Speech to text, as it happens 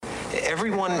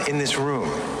Everyone in this room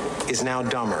is now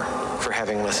dumber for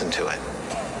having listened to it.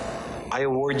 I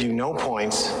award you no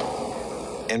points,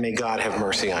 and may God have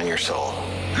mercy on your soul.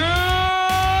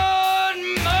 Good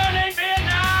morning,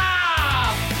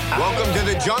 Vietnam! Welcome to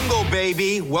the jungle,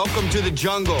 baby. Welcome to the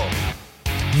jungle.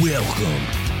 Welcome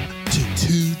to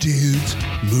Two Dudes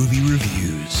Movie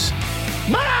Reviews.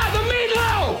 Mana, the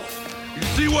meatloaf! You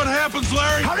see what happens,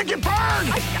 Larry? How'd it get burned?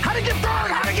 How'd it get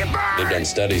burned? How'd it get burned? They've done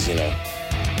studies,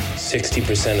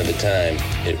 60% of the time,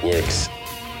 it works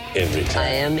every time. I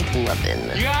am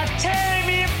McLovin. You are tearing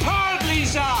me apart,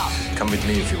 Lisa! Come with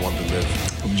me if you want to live.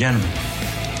 Gentlemen,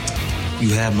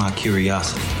 you have my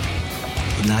curiosity,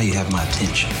 but now you have my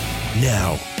attention.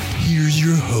 Now, here's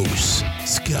your hosts,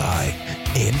 Sky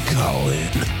and Colin.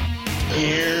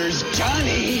 Here's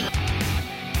Johnny!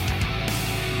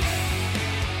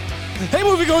 Hey,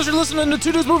 moviegoers, you're listening to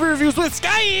Two Dudes Movie Reviews with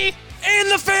Sky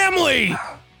and the family.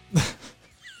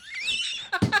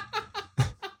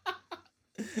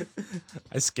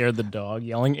 I scared the dog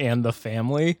yelling "and the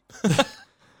family."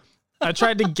 I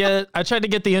tried to get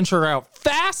the intro out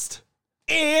fast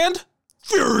and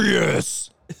furious.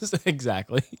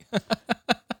 Exactly.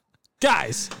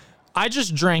 Guys, I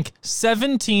just drank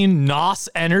 17 NOS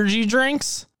energy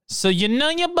drinks, so you know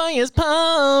your boy is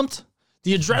pumped.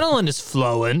 The adrenaline is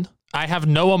flowing. I have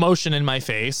no emotion in my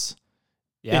face.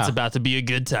 Yeah. It's about to be a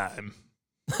good time.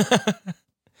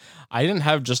 I didn't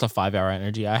have just a 5-hour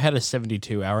energy. I had a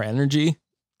 72-hour energy.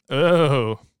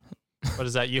 Oh. What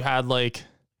is that? You had like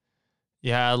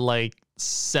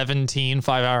 17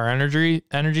 5-hour energy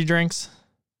drinks?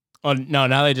 Oh no,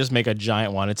 now they just make a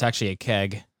giant one. It's actually a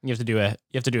keg. You have to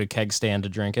do a keg stand to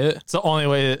drink it. It's the only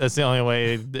way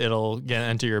it'll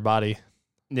enter your body.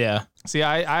 Yeah. See,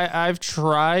 I've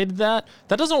tried that.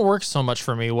 That doesn't work so much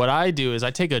for me. What I do is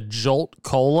I take a Jolt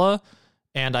Cola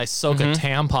and I soak a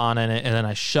tampon in it and then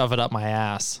I shove it up my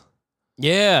ass.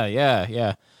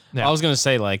 Yeah. I was going to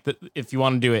say, like, if you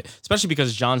want to do it, especially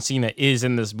because John Cena is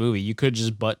in this movie, you could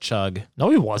just butt chug.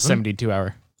 No, he wasn't.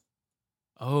 72-hour.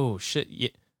 Oh, shit. You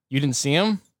didn't see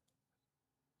him?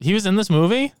 He was in this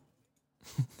movie?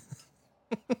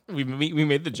 We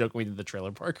made the joke when we did the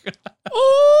trailer park. Ooh,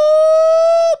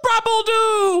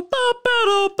 brabble-doo,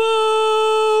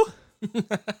 ba-ba-do-boo,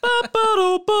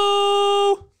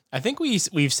 ba-ba-do-boo. I think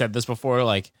we've said this before,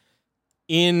 like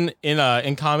in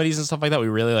comedies and stuff like that. We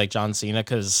really like John Cena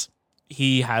because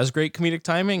he has great comedic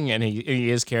timing and he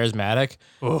is charismatic.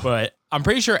 Ugh. But I'm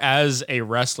pretty sure as a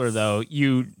wrestler, though,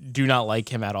 you do not like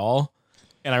him at all.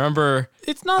 And I remember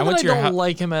it's not that I don't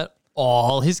like him at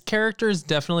all. His character is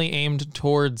definitely aimed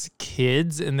towards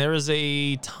kids, and there was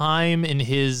a time in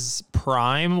his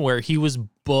prime where he was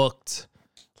booked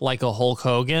like a Hulk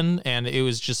Hogan, and it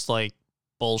was just like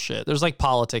bullshit. There's like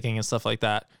politicking and stuff like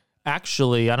that.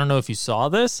 Actually, I don't know if you saw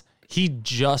this. He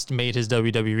just made his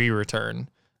WWE return.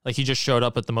 Like, he just showed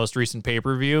up at the most recent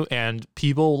pay-per-view, and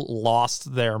people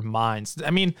lost their minds.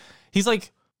 I mean, he's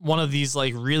like one of these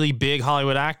like really big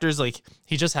Hollywood actors. Like,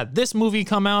 he just had this movie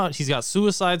come out. He's got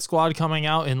Suicide Squad coming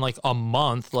out in like a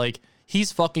month. Like,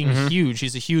 he's fucking huge.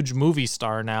 He's a huge movie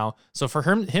star now. So for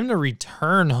him to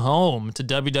return home to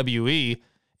WWE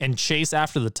and chase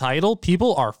after the title,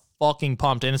 people are fucking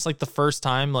pumped. And it's like the first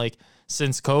time like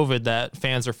since COVID that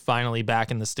fans are finally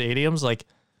back in the stadiums. Like,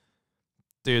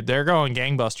 dude, they're going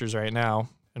gangbusters right now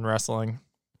in wrestling.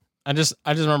 I just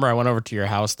remember I went over to your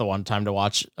house the one time to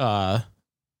watch the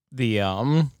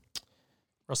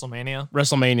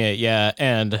WrestleMania, yeah,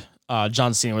 and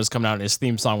John Cena was coming out and his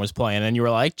theme song was playing, and you were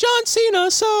like, John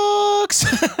Cena sucks.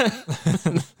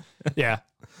 Yeah.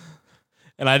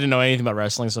 And I didn't know anything about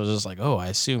wrestling, so I was just like, oh, I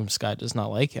assume Scott does not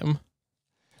like him.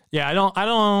 Yeah, I'm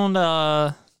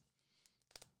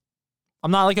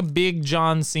not like a big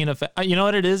John Cena fan. You know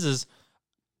what it is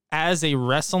as a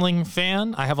wrestling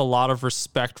fan, I have a lot of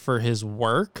respect for his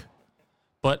work,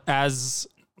 but as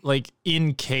like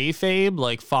in kayfabe,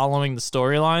 like following the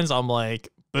storylines, I'm like,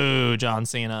 boo, John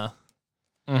Cena.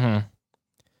 Mm-hmm.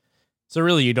 So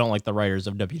really, you don't like the writers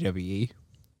of WWE?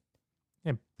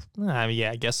 Yeah,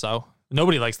 I guess so.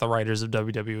 Nobody likes the writers of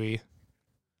WWE.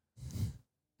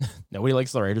 Nobody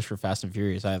likes the writers for Fast and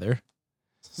Furious either.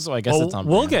 So I guess it's on.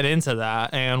 We'll get into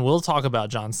that, and we'll talk about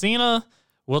John Cena.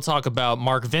 We'll talk about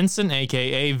Mark Vincent,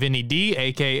 a.k.a. Vinny D,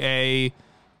 a.k.a.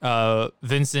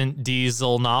 Vincent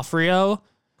Diesel D'Onofrio.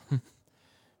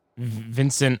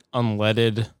 Vincent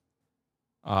Unleaded.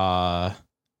 What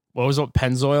was it?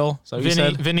 Pennzoil? Is that what you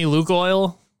said? Vinny Luke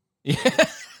Oil. Yeah.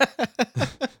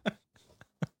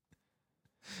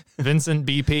 Vincent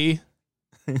BP.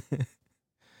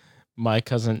 My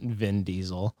cousin Vin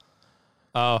Diesel.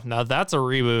 Oh, now that's a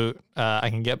reboot I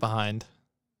can get behind.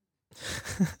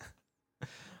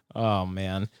 Oh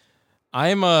man,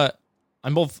 I'm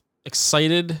both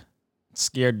excited,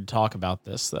 scared to talk about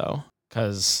this though,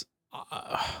 because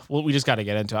well, we just got to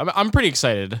get into it. I'm pretty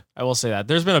excited. I will say that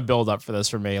there's been a build up for this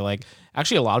for me. Like,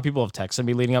 actually, a lot of people have texted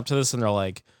me leading up to this, and they're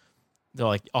like,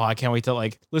 oh, I can't wait to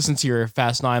like listen to your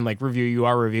Fast 9 like review. You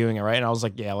are reviewing it, right? And I was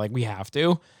like, yeah, like we have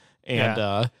to.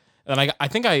 And and I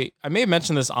think I may have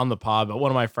mentioned this on the pod, but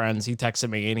one of my friends, he texted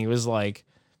me and he was like,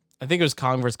 I think it was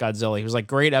Kong vs. Godzilla. He was like,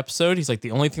 great episode. He's like,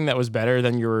 the only thing that was better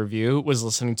than your review was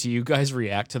listening to you guys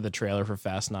react to the trailer for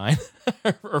Fast 9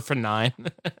 or for 9.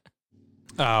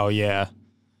 Oh yeah,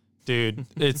 dude.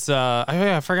 It's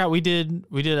I forgot we did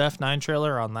F9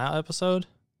 trailer on that episode.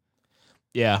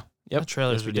 Yeah. Yep. That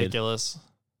trailer's Yes, we did. ridiculous.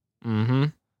 Mm-hmm.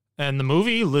 And the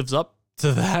movie lives up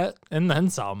to that and then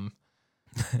some.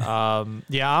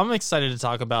 Yeah, I'm excited to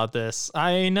talk about this.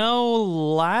 I know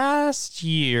last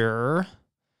year, or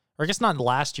I guess not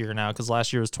last year now, because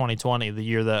last year was 2020, the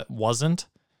year that wasn't.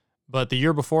 But the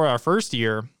year before our first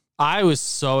year, I was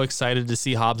so excited to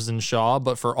see Hobbs and Shaw,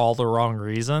 but for all the wrong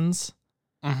reasons.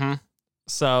 Mm-hmm.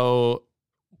 So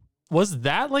was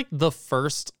that like the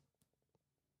first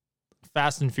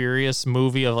Fast and Furious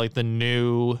movie of like the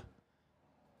new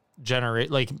generate,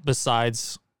 like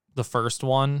besides the first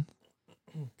one?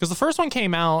 Because the first one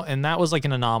came out and that was like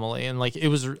an anomaly, and like it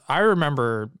was, I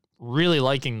remember really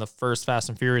liking the first Fast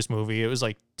and Furious movie. It was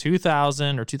like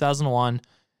 2000 or 2001,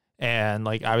 and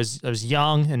like I was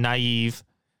young and naive,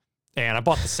 and I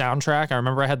bought the soundtrack. I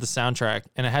remember I had the soundtrack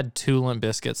and it had 2 Limp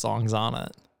Bizkit songs on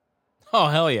it. Oh,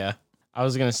 hell yeah. I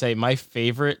was going to say my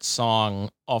favorite song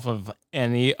off of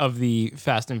any of the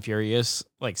Fast and Furious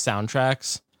like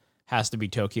soundtracks has to be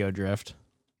Tokyo Drift.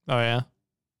 Oh yeah.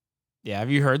 Yeah,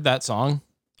 have you heard that song?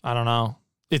 I don't know.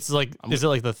 It's like, is it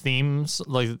like the themes,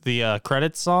 like the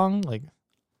credits song? Like,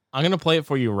 I'm going to play it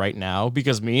for you right now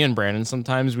because me and Brandon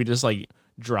sometimes we just like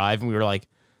drive and we were like,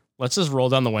 let's just roll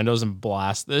down the windows and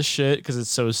blast this shit because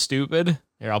it's so stupid.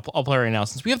 Here, I'll play it right now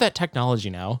since we have that technology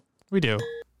now. we do.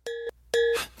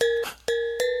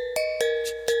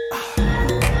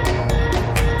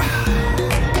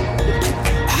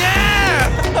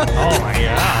 Oh my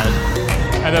god.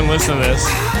 And then listen to this.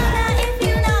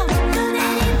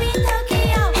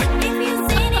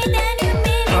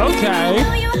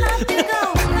 Okay.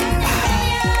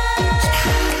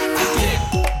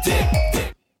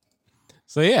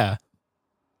 So yeah.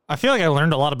 I feel like I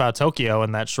learned a lot about Tokyo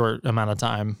in that short amount of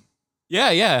time.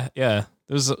 Yeah.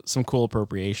 There's some cool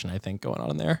appropriation, I think, going on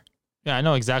in there. Yeah, I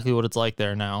know exactly what it's like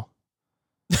there now.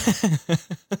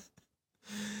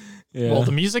 Yeah. Well,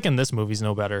 the music in this movie's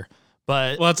no better.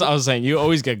 But Well, that's what I was saying. You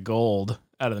always get gold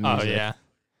out of the music. oh yeah.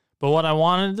 But what I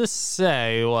wanted to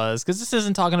say was, because this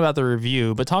isn't talking about the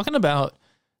review, but talking about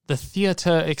the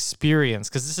theater experience,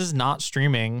 because this is not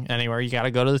streaming anywhere. You got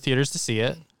to go to the theaters to see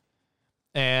it.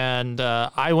 And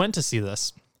I went to see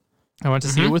this. I went to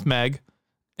see it with Meg.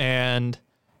 And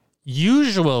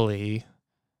usually,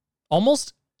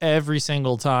 almost every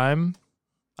single time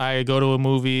I go to a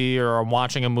movie or I'm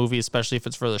watching a movie, especially if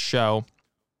it's for the show,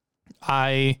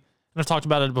 and I've talked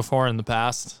about it before in the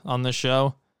past on this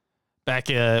show, back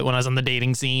when I was on the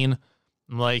dating scene,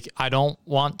 I'm like, I don't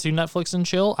want to Netflix and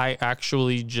chill. I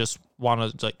actually just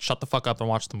want to like shut the fuck up and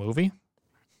watch the movie.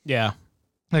 Yeah.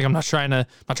 Like I'm not trying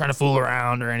to fool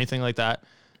around or anything like that.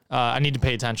 I need to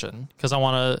pay attention because if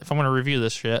I'm going to review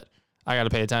this shit, I got to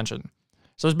pay attention.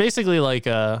 So it's basically like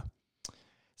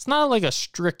it's not like a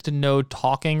strict no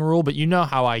talking rule, but you know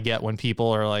how I get when people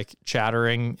are like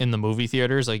chattering in the movie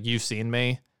theaters. Like you've seen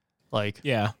me, like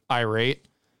Yeah. irate.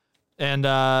 And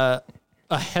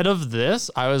ahead of this,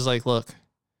 I was like, look,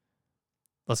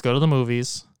 let's go to the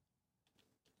movies.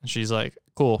 And she's like,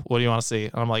 cool, what do you want to see?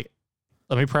 And I'm like,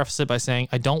 let me preface it by saying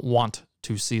I don't want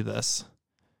to see this.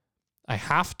 I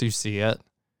have to see it.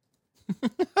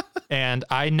 And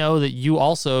I know that you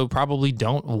also probably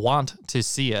don't want to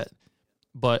see it.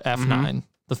 But F9,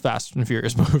 the Fast and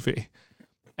Furious movie.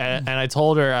 And I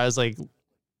told her, I was like,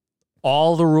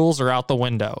 all the rules are out the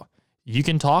window. You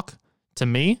can talk to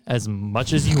me as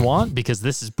much as you want because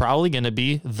this is probably going to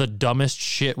be the dumbest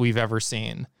shit we've ever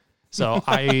seen. So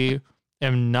I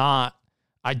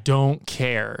don't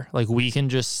care. Like we can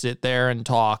just sit there and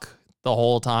talk the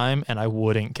whole time and I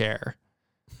wouldn't care.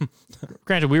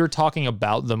 Granted, we were talking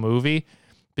about the movie,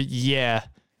 but yeah,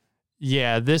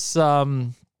 this, I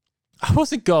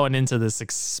wasn't going into this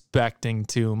expecting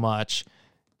too much.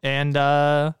 And,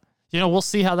 we'll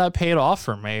see how that paid off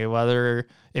for me, whether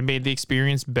it made the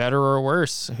experience better or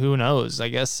worse. Who knows? I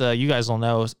guess you guys will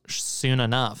know soon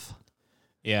enough.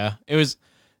 Yeah. It was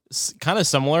kind of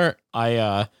similar.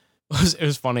 It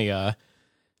was funny.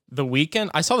 The weekend,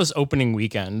 I saw this opening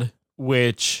weekend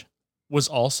which was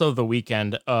also the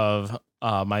weekend of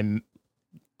I'm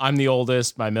the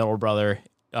oldest, my middle brother,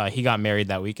 he got married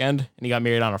that weekend, and he got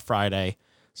married on a Friday.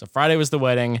 So Friday was the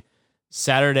wedding.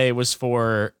 Saturday was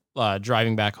for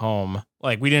driving back home.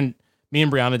 Like me and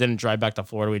Brianna didn't drive back to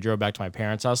Florida. We drove back to my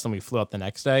parents' house, then we flew up the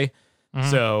next day. Mm-hmm.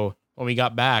 So when we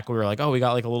got back, we were like, oh, we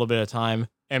got like a little bit of time.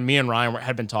 And me and Ryan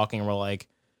had been talking, and we're like,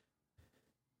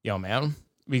 yo, man,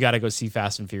 we got to go see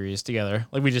Fast and Furious together.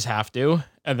 Like, we just have to.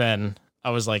 And then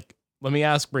I was like, let me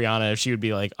ask Brianna if she would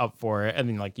be like up for it. And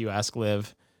then like you ask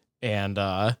Liv. And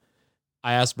I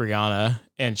asked Brianna,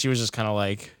 and she was just kind of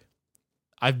like,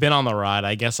 I've been on the ride.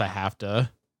 I guess I have to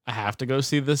go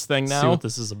see this thing now. See what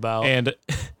this is about.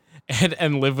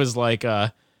 And Liv was like,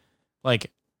 I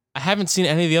haven't seen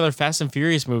any of the other Fast and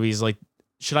Furious movies. Like,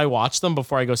 should I watch them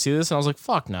before I go see this? And I was like,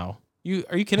 fuck no.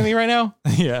 Are you kidding me right now?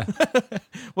 Yeah.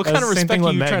 What kind of respect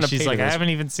are you trying to pay? She's like, I haven't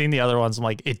even seen the other ones. I'm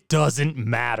like, it doesn't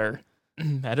matter.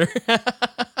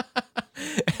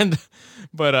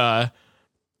 But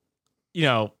you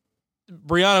know,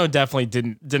 Brianna definitely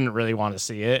didn't really want to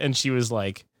see it, and she was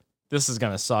like, this is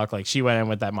gonna suck. Like, she went in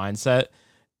with that mindset.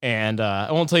 And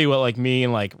I won't tell you what like me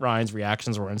and like Ryan's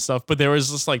reactions were and stuff, but there was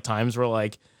just like times where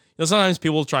like, you know, sometimes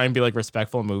people try and be like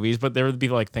respectful in movies, but there would be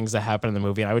like things that happen in the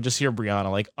movie, and I would just hear Brianna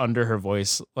like under her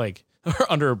voice, like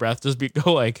or under her breath, just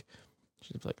go like,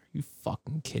 she'd be like, are you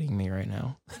fucking kidding me right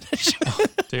now?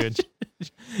 Dude.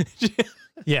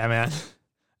 Yeah, man.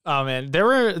 Oh man, there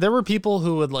were people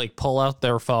who would like pull out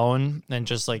their phone and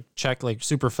just like check like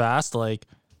super fast like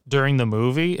during the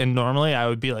movie, and normally I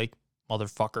would be like,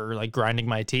 motherfucker, like grinding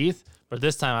my teeth, but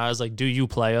this time I was like, do you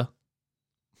playa?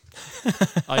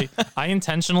 I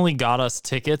intentionally got us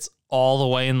tickets all the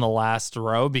way in the last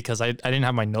row because I didn't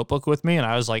have my notebook with me, and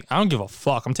I was like, I don't give a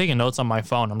fuck. I'm taking notes on my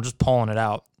phone. I'm just pulling it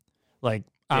out. Like,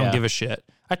 I don't give a shit.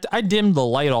 I dimmed the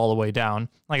light all the way down.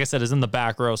 Like I said, it's in the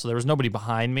back row, so there was nobody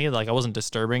behind me. Like, I wasn't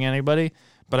disturbing anybody,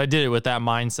 but I did it with that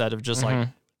mindset of just like,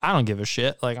 I don't give a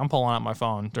shit. Like, I'm pulling out my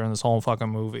phone during this whole fucking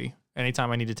movie anytime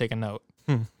I need to take a note.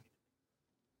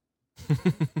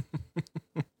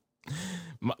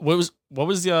 What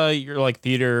was your like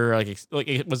theater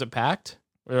like was it packed?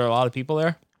 Were there a lot of people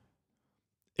there?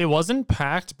 It wasn't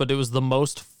packed, but it was the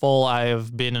most full I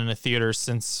have been in a theater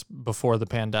since before the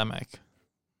pandemic.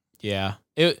 Yeah.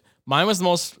 Mine was the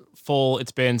most full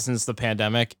it's been since the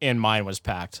pandemic, and mine was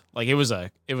packed. Like it was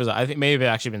I think maybe it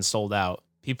actually been sold out.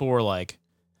 People were like,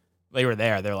 they were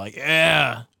there. They're like,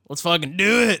 yeah, let's fucking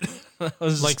do it.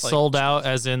 Was like sold out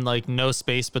as in like no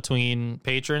space between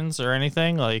patrons or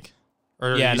anything, like,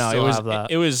 or yeah, no,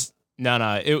 it was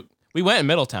we went in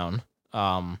Middletown.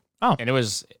 And it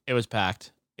was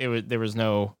packed. There was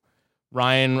no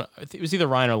Ryan. It was either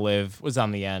Ryan or Liv was on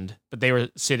the end, but they were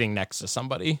sitting next to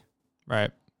somebody,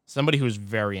 right? Somebody who was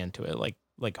very into it, like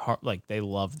they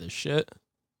love this shit.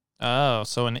 Oh,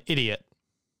 so an idiot.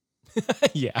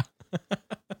 Yeah.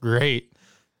 Great.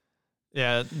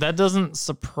 Yeah, that doesn't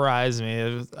surprise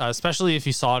me, especially if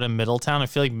you saw it in Middletown. I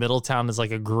feel like Middletown is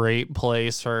like a great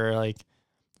place for like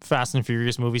Fast and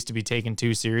Furious movies to be taken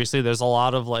too seriously. There's a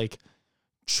lot of like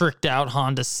tricked out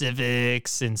Honda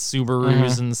Civics and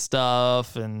Subarus and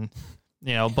stuff, and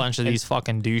you know, a bunch of these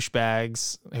fucking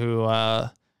douchebags who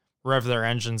rev their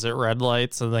engines at red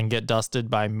lights and then get dusted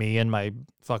by me and my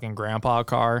fucking grandpa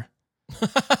car.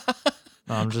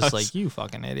 I'm just like, you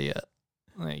fucking idiot.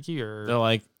 Like, they're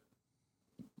like,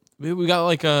 we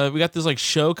got this like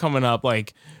show coming up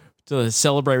like to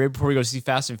celebrate right before we go see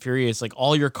Fast and Furious. Like,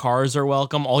 all your cars are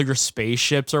welcome, all your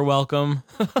spaceships are welcome.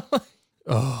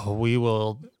 Oh, we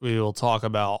will talk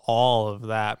about all of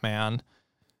that, man.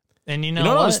 And you know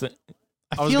what?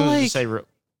 I was going to say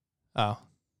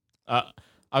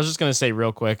I was just going to say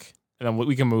real quick, and then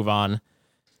we can move on.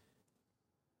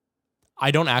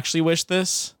 I don't actually wish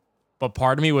this, but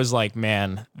part of me was like,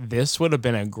 man, this would have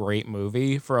been a great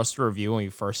movie for us to review when we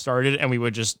first started, and we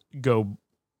would just go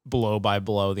blow by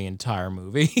blow the entire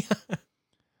movie.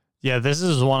 Yeah, this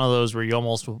is one of those where you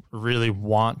almost really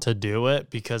want to do it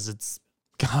because it's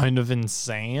kind of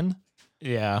insane.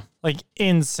 Yeah. Like,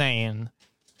 insane.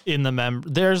 In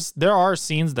the there are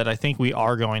scenes that I think we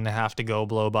are going to have to go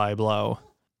blow by blow.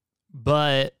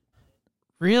 But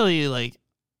really, like,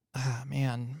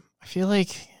 man, I feel like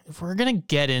if we're going to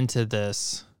get into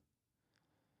this,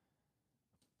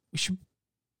 we should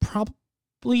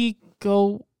probably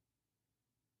go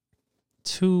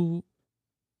to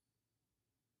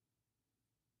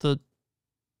the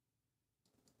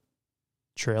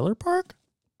trailer park?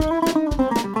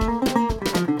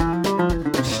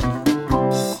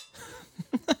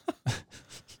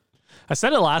 I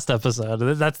said it last episode.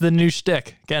 That's the new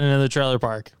shtick. Getting into the trailer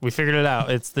park. We figured it out.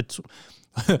 It's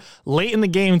late in the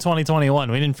game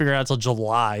 2021. We didn't figure it out till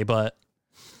July, but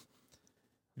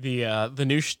The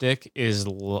new shtick is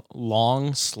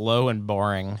long, slow, and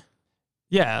boring.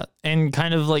 yeah, and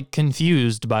kind of like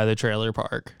confused by the trailer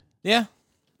park. Yeah.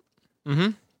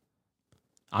 Mm-hmm.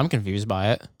 I'm confused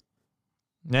by it.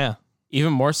 Yeah.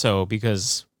 Even more so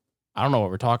because I don't know what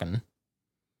we're talking.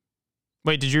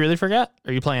 Wait, did you really forget?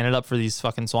 Or are you playing it up for these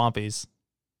fucking swampies?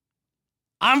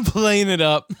 I'm playing it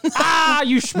up. Ah,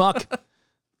 you schmuck.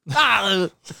 Ah.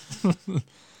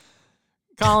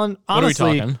 Colin, honestly, What are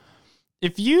we talking?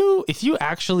 if you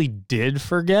actually did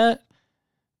forget,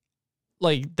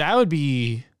 like it'd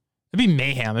be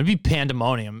mayhem. It'd be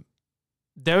pandemonium.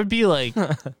 There would be like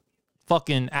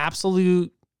fucking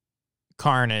absolute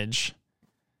carnage.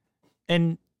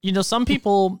 And you know, some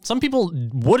people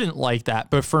wouldn't like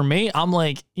that, but for me, I'm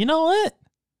like, you know what?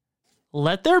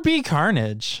 Let there be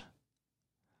carnage.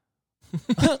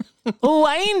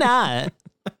 Why not?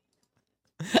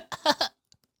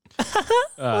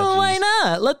 Why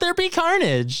not? Let there be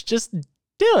carnage. Just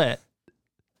do it.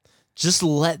 Just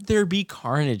let there be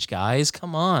carnage, guys.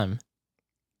 Come on.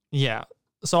 Yeah.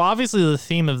 So obviously the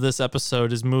theme of this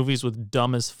episode is movies with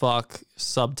dumb as fuck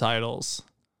subtitles.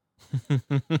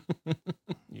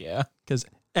 Yeah. Because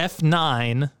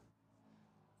F9,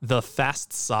 The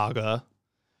Fast Saga,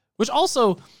 which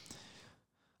also,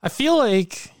 I feel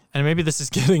like, and maybe this is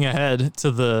getting ahead to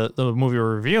the movie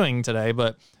we're reviewing today,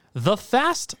 but The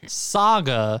Fast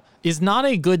Saga is not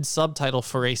a good subtitle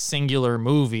for a singular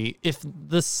movie. If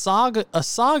a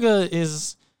saga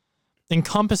is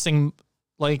encompassing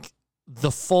like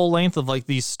the full length of like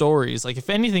these stories, like if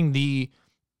anything,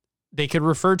 they could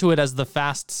refer to it as the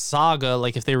Fast Saga.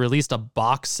 Like if they released a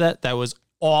box set that was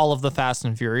all of the Fast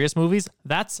and Furious movies,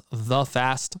 that's the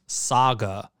Fast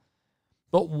Saga.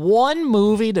 But one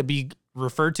movie to be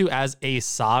referred to as a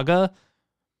saga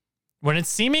when it's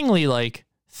seemingly like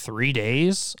 3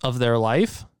 days of their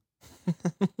life,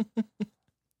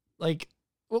 like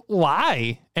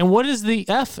why? And what is the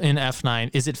F in F9?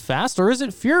 Is it fast or is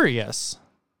it furious?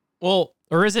 Well,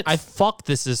 or is it fuck,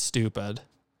 this is stupid?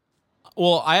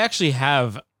 Well, I actually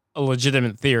have a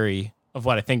legitimate theory of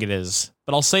what I think it is,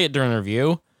 but I'll say it during the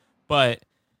review. But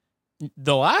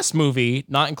the last movie,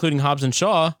 not including Hobbs and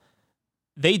Shaw,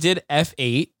 they did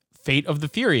F8, Fate of the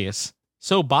Furious.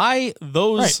 So by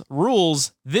those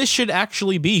rules, this should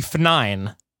actually be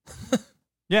F9.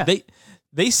 Yeah.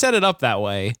 They set it up that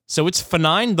way. So it's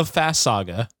F9, the Fast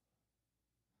Saga.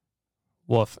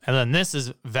 Woof. And then this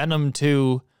is Venom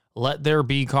 2, Let There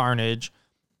Be Carnage.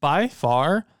 By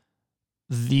far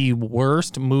the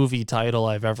worst movie title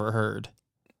I've ever heard.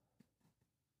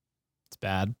 It's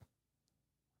bad.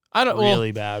 I don't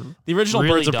really bad. The original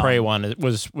Really Birds of dumb. Prey one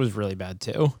was really bad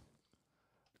too.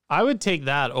 I would take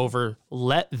that over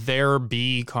Let There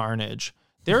Be Carnage.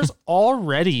 There's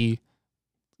already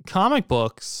comic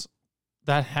books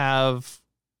that have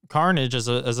Carnage as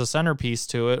a centerpiece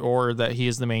to it, or that he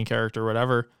is the main character or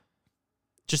whatever.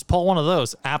 Just pull one of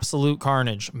those. Absolute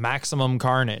Carnage, Maximum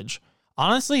Carnage.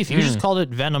 Honestly, if you just called it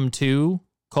Venom 2,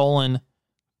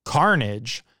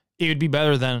 Carnage, it would be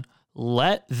better than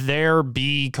Let There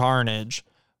Be Carnage.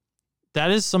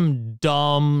 That is some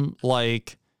dumb,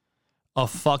 like, a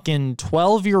fucking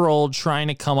 12-year-old trying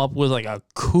to come up with, like, a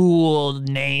cool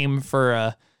name for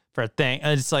a thing.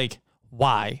 And it's like,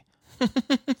 why?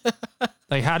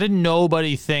 Like, how did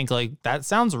nobody think, like, that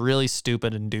sounds really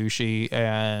stupid and douchey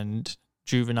and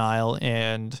juvenile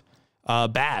and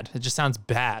bad. It just sounds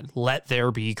bad. Let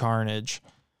There Be Carnage.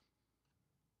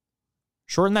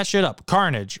 Shorten that shit up.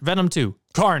 Carnage. Venom 2.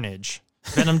 Carnage.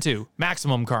 Venom 2.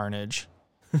 Maximum Carnage.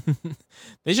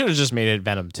 They should have just made it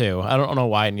Venom 2. I don't know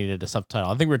why it needed a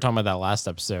subtitle. I think we were talking about that last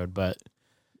episode, but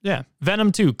yeah.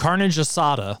 Venom 2. Carnage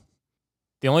Asada.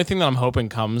 The only thing that I'm hoping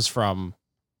comes from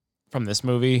this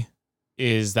movie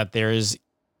is that there is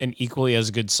an equally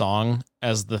as good song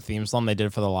as the theme song they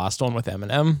did for the last one with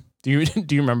Eminem. Do you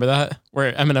remember that?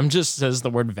 Where Eminem just says the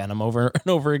word Venom over and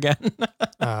over again?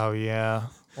 Oh, yeah.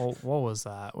 Well, what was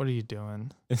that? What are you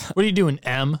doing? What are you doing,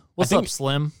 M? What's up,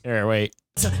 Slim? Here, wait.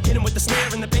 Hit him with the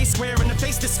snare and the bass, square in the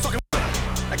face. This fucking.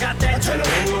 I got that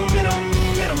adrenaline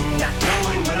momentum, not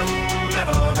knowing when I'm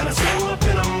ever gonna slow up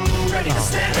and I'm ready to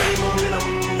stand any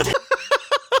momentum.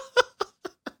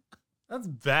 That's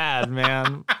bad,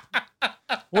 man.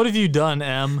 What have you done,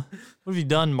 M? What have you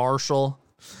done, Marshall?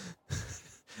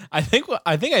 I think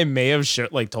I may have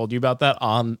told you about that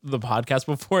on the podcast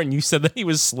before, and you said that he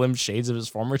was slim shades of his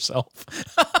former self.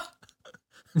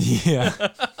 Yeah.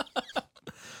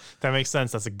 That makes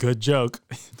sense. That's a good joke.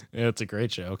 Yeah, it's a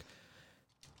great joke.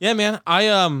 Yeah, man. I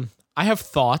have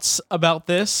thoughts about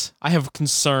this. I have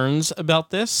concerns about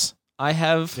this. I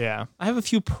have Yeah. I have a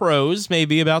few pros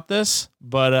maybe about this,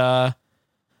 but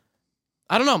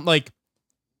I don't know. Like,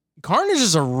 Carnage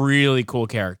is a really cool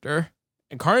character,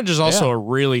 and Carnage is also a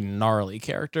really gnarly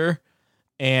character.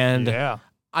 And Yeah.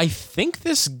 I think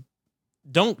this.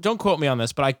 Don't quote me on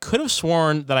this, but I could have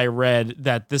sworn that I read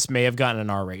that this may have gotten an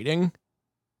R rating.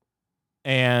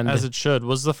 And As it should.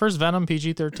 Was the first Venom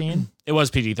PG-13? it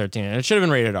was PG-13, and it should have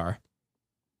been rated R.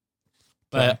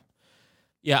 But Okay.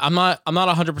 yeah, I'm not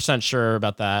 100% sure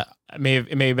about that. It may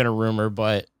have been a rumor,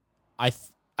 but I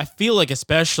feel like,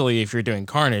 especially if you're doing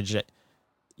Carnage,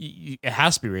 it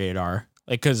has to be rated R.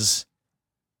 Like, because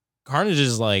Carnage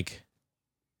is like,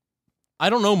 I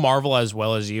don't know Marvel as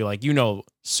well as you. Like, you know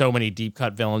so many deep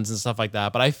cut villains and stuff like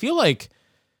that, but I feel like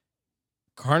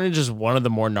Carnage is one of the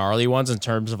more gnarly ones in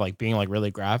terms of like being like really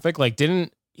graphic. Like,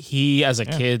 didn't he as a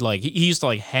kid, like he used to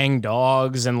like hang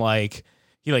dogs and like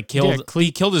he like killed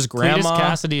he killed his grandma. Cletus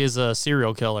Cassidy is a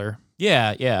serial killer.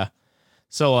 Yeah.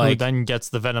 So Who like then gets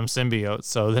the Venom symbiote.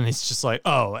 So then he's just like,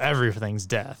 oh, everything's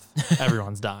death.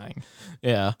 Everyone's dying.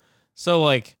 yeah. So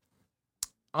like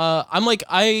I'm like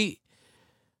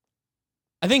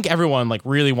I think everyone like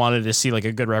really wanted to see like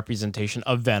a good representation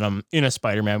of Venom in a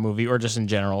Spider-Man movie or just in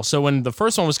general. So when the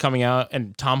first one was coming out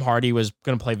and Tom Hardy was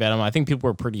going to play Venom, I think people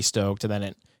were pretty stoked. And then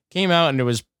it came out and it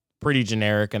was pretty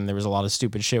generic and there was a lot of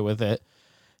stupid shit with it.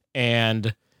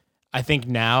 And I think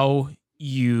now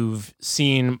you've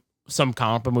seen some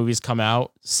comic book movies come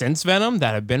out since Venom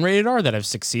that have been rated R that have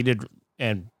succeeded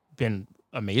and been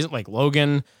amazing, like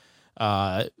Logan,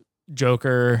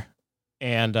 Joker,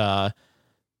 and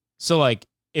so like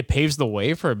it paves the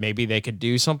way for maybe they could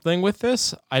do something with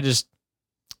this. I don't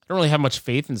really have much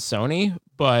faith in Sony,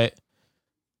 but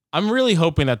I'm really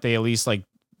hoping that they at least like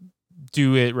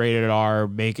do it rated R,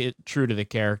 make it true to the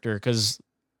character, because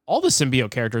all the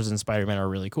symbiote characters in Spider-Man are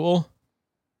really cool.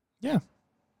 Yeah.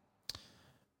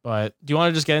 But do you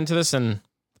want to just get into this and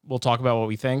we'll talk about what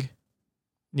we think?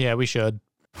 Yeah, we should.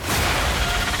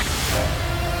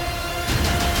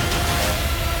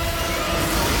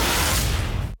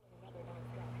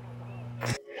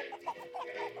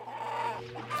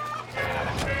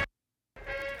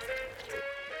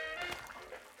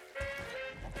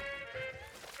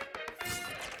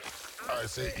 I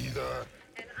say either,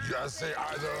 you say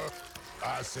either,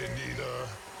 I say neither,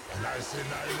 and I say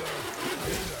neither,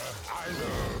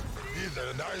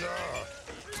 neither, neither.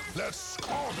 Let's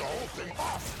call the whole thing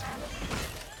off.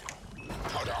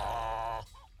 Ta-da!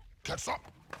 Catch up.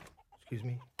 Excuse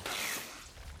me?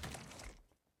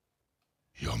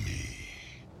 Yummy.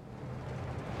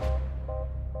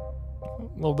 A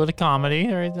little bit of comedy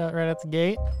right at the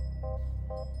gate.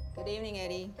 Good evening,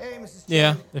 Eddie. Hey, Mrs.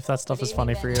 Yeah. If that stuff is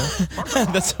funny for you.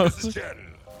 That's how Mrs. Chen.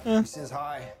 He says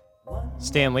hi.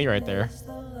 Stan Lee right there.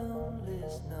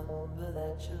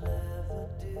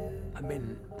 I've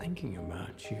been thinking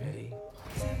about you, Eddie.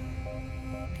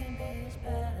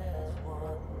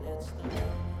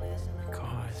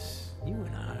 Because you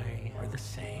and I are the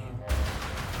same.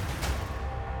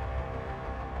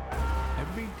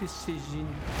 Every decision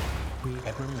we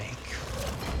ever make.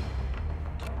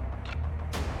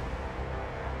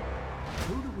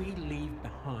 Who do we leave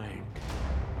behind?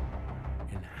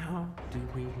 And how do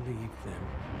we leave them?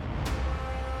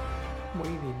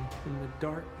 Waiting in the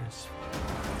darkness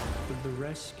for the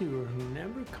rescuer who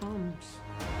never comes.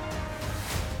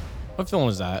 What villain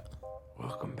is that?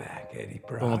 Welcome back, Eddie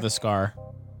The one Brock. with the scar.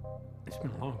 It's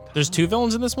been a long time. There's two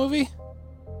villains in this movie?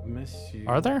 Miss you.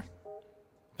 Are there?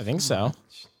 I think so.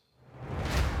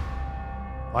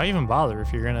 Why even bother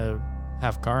if you're going to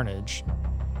have Carnage?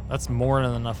 That's more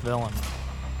than enough villain.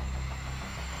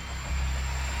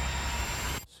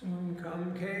 Soon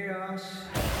come chaos.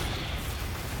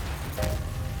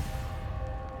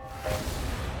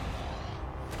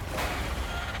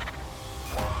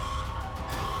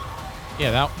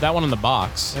 Yeah, that one in the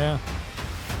box. Yeah.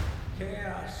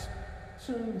 Chaos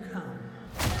soon come.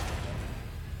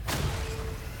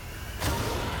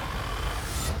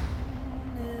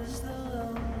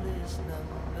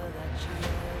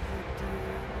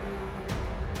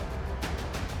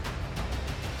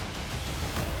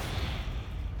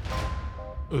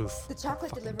 Oof. The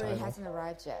chocolate delivery hasn't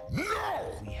arrived yet. No!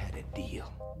 We had a deal.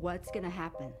 What's gonna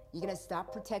happen? You gonna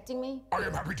stop protecting me? I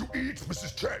am happy to eat,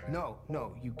 Mrs. Chen. No,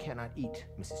 you cannot eat,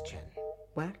 Mrs. Chen.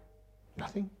 What?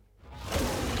 Nothing?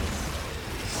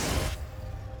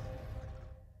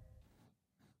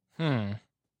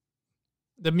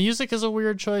 The music is a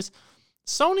weird choice.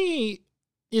 Sony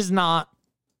is not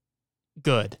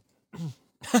good.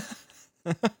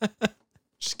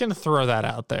 Just gonna throw that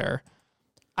out there.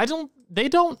 They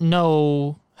don't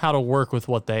know how to work with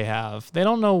what they have. They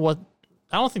don't know what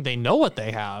I don't think they know what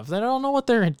they have. They don't know what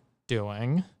they're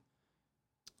doing.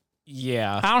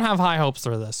 Yeah. I don't have high hopes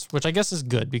for this, which I guess is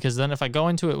good because then if I go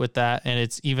into it with that and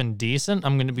it's even decent,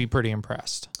 I'm going to be pretty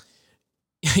impressed.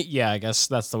 Yeah, I guess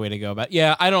that's the way to go about it.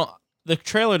 Yeah, the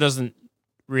trailer doesn't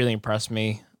really impress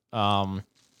me. There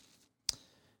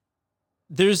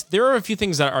are a few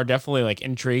things that are definitely like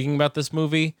intriguing about this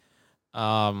movie.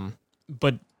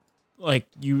 But like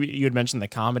you had mentioned the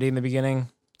comedy in the beginning.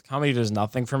 The comedy does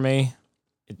nothing for me.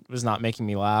 It was not making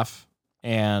me laugh.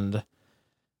 And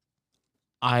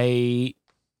I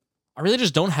really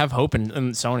just don't have hope in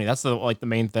Sony. That's the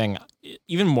main thing.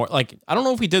 Even more like, I don't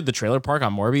know if we did the trailer park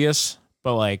on Morbius,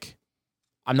 but like,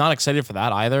 I'm not excited for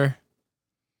that either.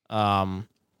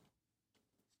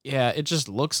 Yeah, it just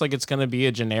looks like it's going to be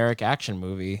a generic action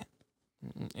movie,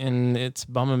 and it's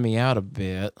bumming me out a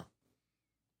bit.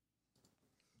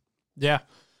 Yeah.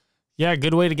 Yeah,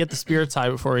 good way to get the spirits high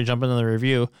before we jump into the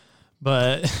review.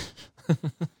 But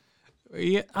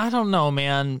yeah, I don't know,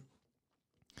 man.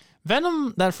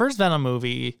 Venom, that first Venom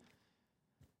movie,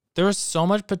 there was so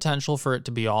much potential for it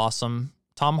to be awesome.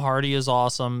 Tom Hardy is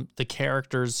awesome. The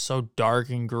character's so dark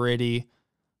and gritty.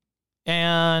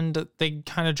 And they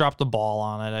kind of dropped the ball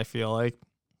on it, I feel like.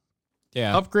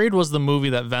 Yeah. Upgrade was the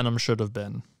movie that Venom should have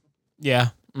been. Yeah.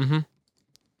 Mm-hmm.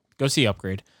 Go see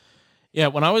Upgrade. Yeah,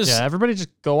 when I was... Yeah, everybody just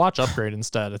go watch Upgrade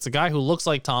instead. It's a guy who looks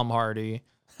like Tom Hardy,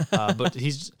 but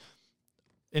he's...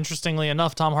 Interestingly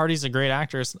enough, Tom Hardy's a great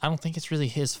actor. I don't think it's really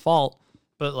his fault,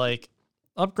 but like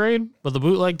Upgrade with the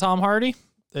bootleg Tom Hardy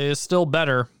is still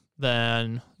better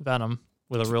than Venom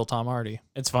with a real Tom Hardy.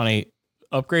 It's funny.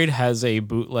 Upgrade has a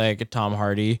bootleg Tom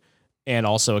Hardy and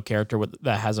also a character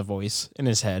that has a voice in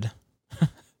his head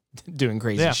doing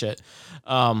crazy shit.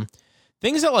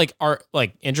 Things that like are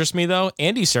like interest me though.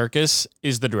 Andy Serkis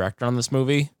is the director on this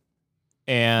movie.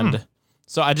 And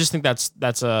so I just think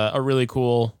that's a really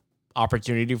cool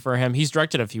opportunity for him. He's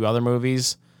directed a few other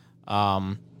movies,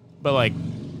 but like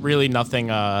really nothing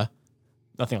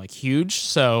like huge.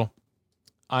 So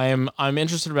I'm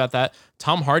interested about that.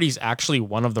 Tom Hardy's actually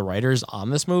one of the writers on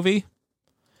this movie,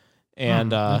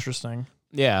 and interesting.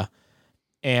 Yeah,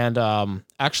 and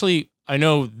actually I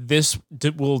know this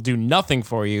will do nothing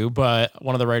for you, but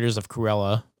one of the writers of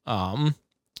Cruella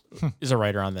is a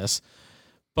writer on this.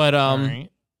 But Right.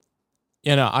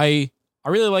 you know, I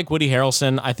really like Woody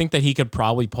Harrelson. I think that he could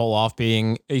probably pull off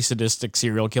being a sadistic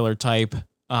serial killer type.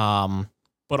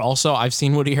 But also I've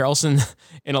seen Woody Harrelson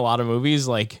in a lot of movies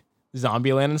like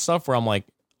Zombieland and stuff where I'm like,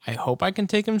 I hope I can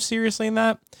take him seriously in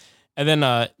that. And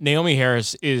then Naomi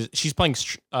Harris she's playing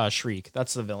Shriek.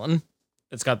 That's the villain.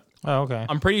 It's got, okay.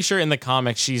 I'm pretty sure in the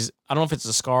comics I don't know if it's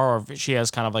a scar or if she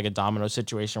has kind of like a domino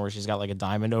situation where she's got like a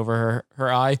diamond over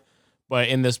her eye. But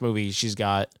in this movie, she's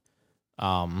got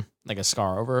like a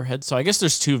scar over her head. So I guess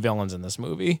there's 2 villains in this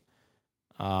movie.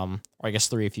 Or I guess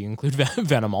 3 if you include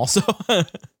Venom also.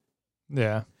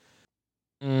 Yeah.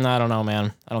 I don't know,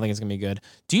 man. I don't think it's gonna be good.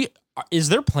 Is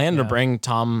there plan to bring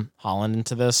Tom Holland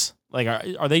into this? Like,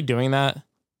 are they doing that?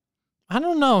 I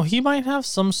don't know. He might have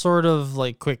some sort of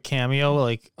like quick cameo,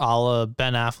 like a la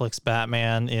Ben Affleck's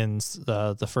Batman in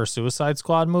the first Suicide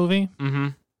Squad movie. Mm-hmm.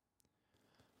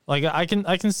 Like I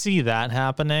can see that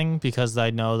happening because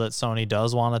I know that Sony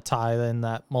does want to tie in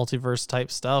that multiverse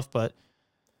type stuff, but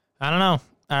I don't know.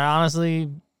 I honestly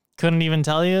couldn't even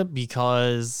tell you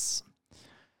because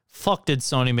fuck did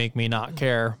Sony make me not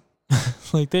care.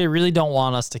 Like they really don't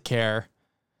want us to care.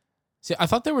 See, I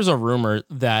thought there was a rumor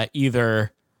that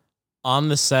either on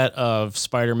the set of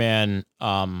Spider-Man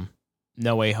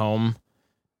No Way Home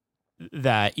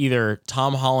that either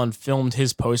Tom Holland filmed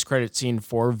his post-credit scene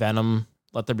for Venom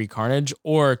Let There Be Carnage,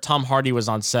 or Tom Hardy was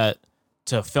on set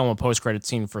to film a post-credit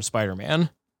scene for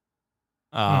Spider-Man.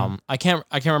 I can't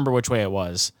remember which way it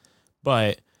was,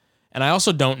 and I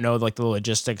also don't know like the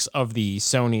logistics of the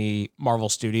Sony Marvel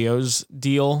Studios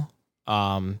deal,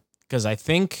 because I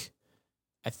think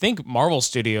Marvel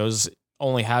Studios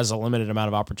only has a limited amount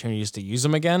of opportunities to use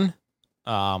them again.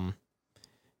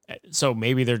 So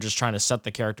maybe they're just trying to set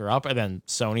the character up, and then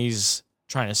Sony's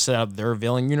trying to set up their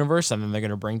villain universe, and then they're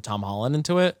going to bring Tom Holland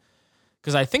into it.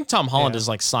 Because I think Tom Holland is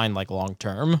like signed like long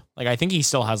term. Like I think he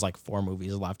still has like 4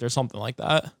 movies left or something like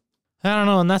that. I don't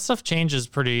know, and that stuff changes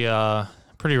pretty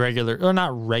regular, or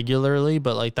not regularly,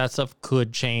 but like that stuff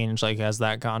could change like as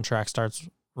that contract starts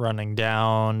running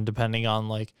down, depending on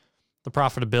like the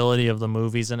profitability of the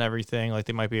movies and everything. Like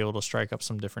they might be able to strike up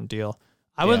some different deal.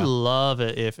 I would love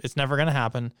it if it's never going to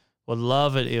happen. Would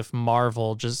love it if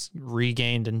Marvel just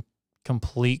regained and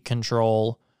complete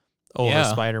control over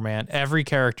Spider-Man. Every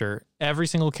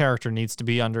single character needs to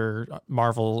be under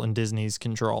Marvel and Disney's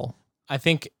control. I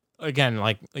think again,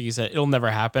 like you said, it'll never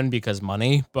happen because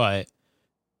money. But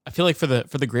I feel like for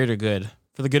the greater good,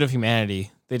 for the good of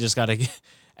humanity, they just got to.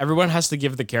 Everyone has to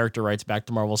give the character rights back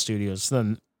to Marvel Studios, so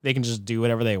then they can just do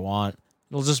whatever they want.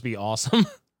 It'll just be awesome.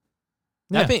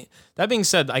 Yeah. That being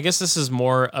said, I guess this is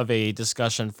more of a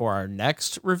discussion for our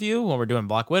next review when we're doing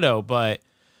Black Widow, but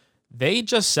they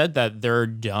just said that they're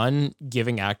done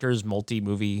giving actors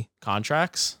multi-movie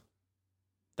contracts.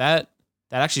 That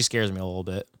actually scares me a little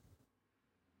bit.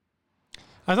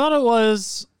 I thought it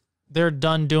was they're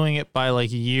done doing it by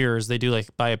like years. They do like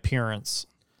by appearance.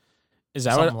 Is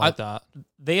that something what like that?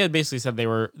 They had basically said they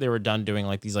were done doing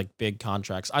like these like big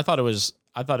contracts. I thought it was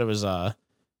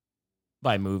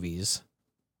by movies.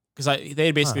 Because they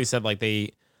had basically said like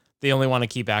they only want to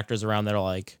keep actors around that are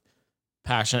like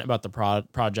passionate about the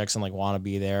projects and like want to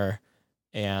be there,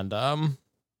 and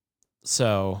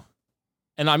so,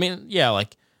 and I mean, yeah,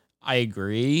 like I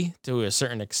agree to a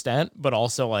certain extent, but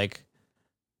also like,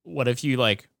 what if you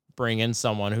like bring in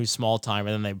someone who's small time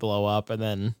and then they blow up and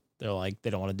then they're like they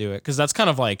don't want to do it? Because that's kind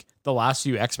of like the last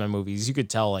few X-Men movies. You could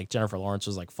tell like Jennifer Lawrence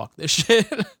was like, "Fuck this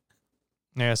shit."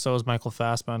 Yeah, so was Michael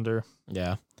Fassbender.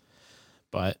 Yeah.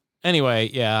 But anyway,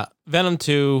 yeah, Venom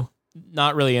 2,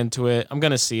 not really into it. I'm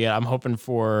going to see it. I'm hoping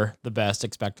for the best,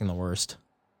 expecting the worst.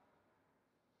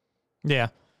 Yeah,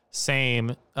 same.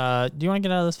 Do you want to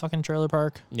get out of this fucking trailer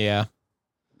park? Yeah.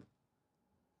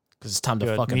 Because it's time to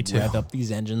Good, me fucking too. rev up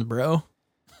these engines, bro.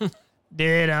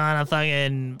 Dude, I want to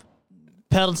fucking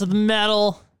pedal to the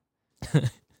metal. We're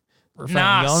fucking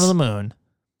Nice. going to the moon.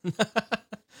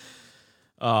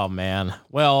 Oh, man.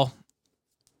 Well,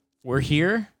 we're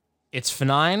here. It's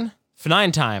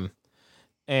F9 time.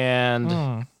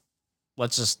 And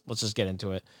let's just get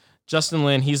into it. Justin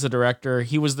Lin, he's the director.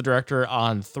 He was the director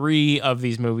on 3 of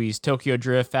these movies: Tokyo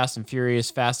Drift, Fast and Furious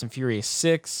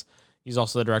 6. He's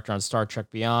also the director on Star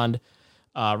Trek Beyond.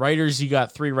 Writers, you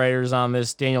got 3 writers on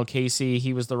this. Daniel Casey,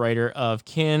 he was the writer of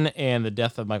Kin and The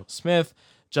Death of Michael Smith.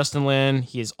 Justin Lin,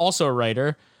 he is also a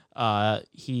writer.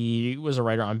 He was a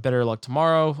writer on Better Luck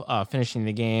Tomorrow, Finishing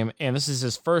the Game, and this is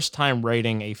his first time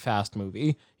writing a Fast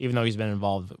movie, even though he's been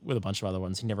involved with a bunch of other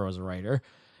ones. He never was a writer.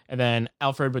 And then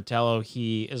Alfred Botello,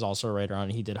 he is also a writer on,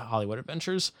 he did Hollywood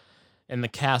Adventures. And the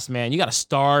cast, man, you got a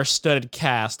star-studded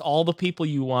cast, all the people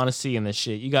you want to see in this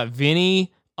shit. You got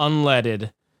Vinny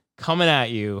Unleaded coming at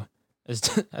you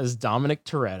as Dominic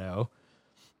Toretto.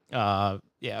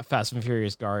 Yeah, Fast and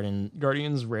Furious Guardians,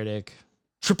 Riddick,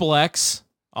 Triple X.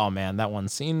 Oh man, that one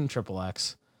scene, Triple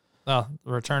X. Oh,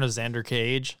 the return of Xander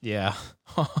Cage. Yeah.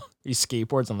 He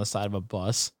skateboards on the side of a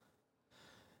bus.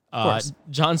 Of course.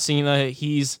 John Cena,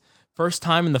 he's first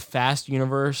time in the Fast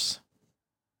universe.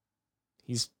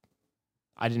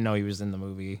 I didn't know he was in the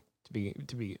movie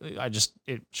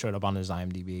it showed up on his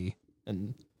IMDb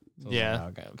and so I was Yeah.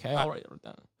 like, okay, I'll write it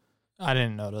down. I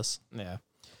didn't notice. Yeah.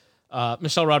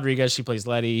 Michelle Rodriguez, she plays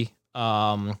Letty.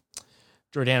 Jordana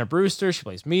Brewster, she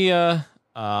plays Mia.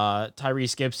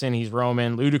 Tyrese Gibson, he's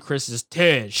Roman. Ludacris is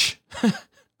Tej.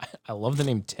 I love the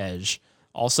name Tej.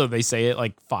 Also, they say it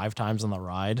like 5 times on the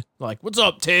ride. Like, what's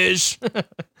up, Tej?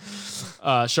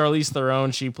 Charlize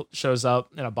Theron, she shows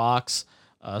up in a box.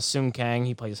 Sung Kang,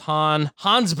 he plays Han.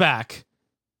 Han's back.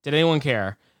 Did anyone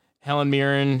care? Helen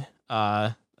Mirren,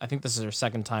 I think this is her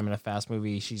second time in a Fast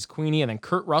movie. She's Queenie. And then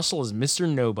Kurt Russell is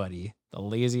Mr. Nobody. The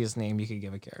laziest name you could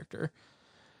give a character.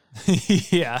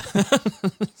 Yeah.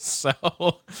 So,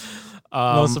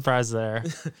 No surprise there.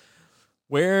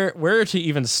 where to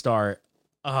even start?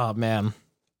 Oh man.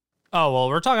 Oh, well,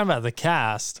 we're talking about the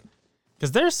cast.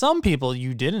 Because there's some people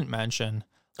you didn't mention.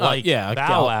 Like yeah,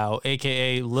 Bow Wow,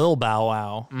 a.k.a. Lil Bow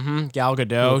Wow. Mm-hmm. Gal Who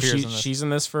Gadot, appears in this. she's in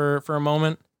this for a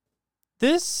moment.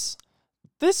 This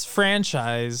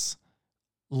franchise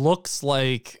looks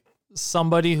like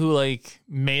somebody who like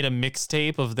made a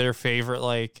mixtape of their favorite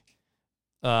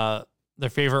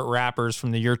rappers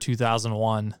from the year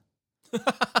 2001.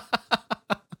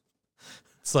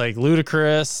 It's like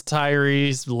Ludacris,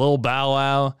 Tyrese, Lil Bow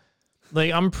Wow.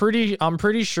 Like I'm pretty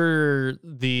sure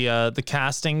the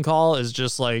casting call is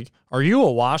just like, are you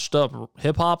a washed up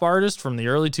hip hop artist from the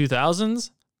early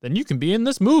 2000s? Then you can be in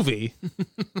this movie.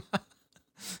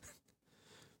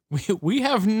 We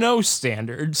have no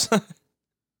standards.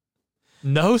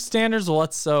 No standards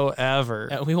whatsoever.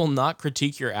 And we will not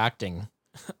critique your acting.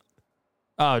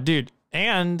 Oh, dude.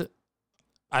 And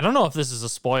I don't know if this is a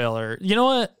spoiler. You know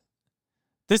what?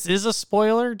 This is a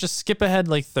spoiler. Just skip ahead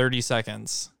like 30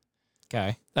 seconds.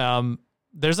 Okay.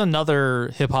 There's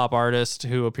another hip hop artist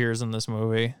who appears in this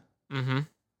movie. Mm-hmm.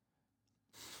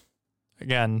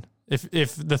 Again,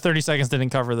 if the 30 seconds didn't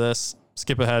cover this,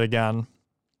 skip ahead again.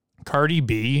 Cardi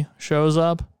B shows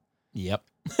up. Yep.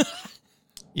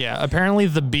 Yeah, apparently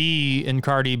the B in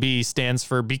Cardi B stands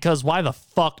for because why the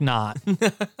fuck not?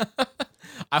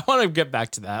 I want to get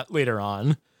back to that later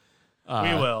on.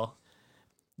 We will.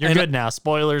 You're good now.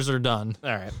 Spoilers are done. All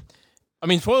right. I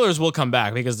mean, spoilers will come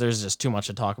back because there's just too much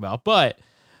to talk about. But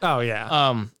oh yeah.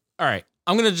 All right.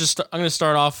 I'm gonna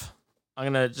start off. I'm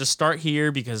gonna just start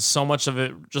here because so much of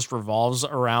it just revolves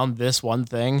around this one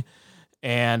thing,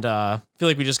 and I feel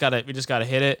like we just gotta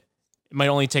hit it. It might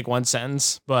only take one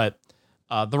sentence, but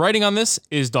the writing on this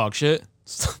is dog shit.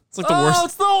 It's like the worst.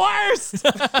 It's the worst.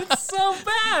 It's so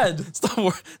bad.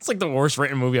 It's like the worst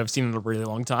written movie I've seen in a really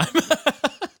long time.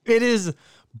 It is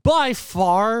by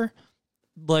far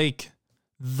like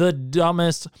the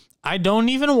dumbest. I don't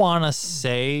even want to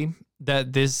say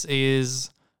that this is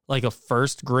like a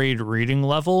first grade reading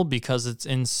level because it's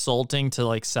insulting to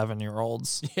like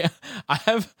 7-year-olds. Yeah, I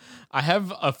have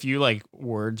a few like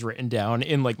words written down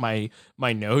in like my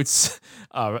notes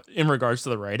in regards to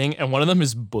the writing, and one of them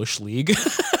is Bush League.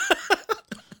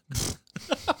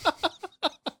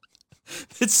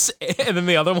 And then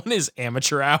the other one is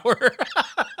Amateur Hour.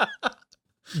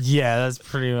 Yeah, that's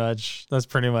pretty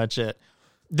much it.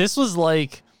 This was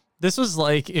like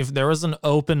if there was an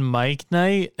open mic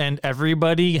night and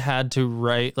everybody had to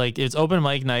write, like it's open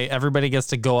mic night, everybody gets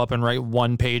to go up and write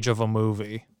 1 page of a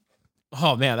movie.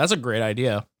 Oh man, that's a great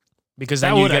idea. Because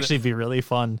that would actually be really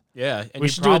fun. Yeah, and we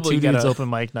should do a 2 dudes open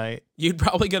mic night. You'd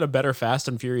probably get a better Fast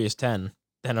and Furious 10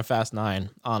 than a Fast 9,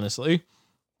 honestly.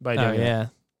 By doing it.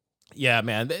 Yeah,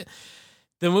 man.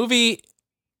 The movie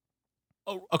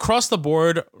across the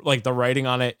board, like the writing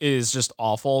on it is just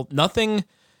awful. Nothing,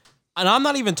 and I'm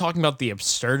not even talking about the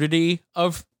absurdity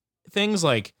of things.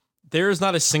 Like there is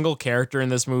not a single character in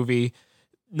this movie.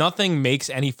 Nothing makes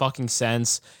any fucking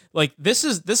sense. Like this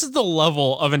is the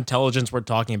level of intelligence we're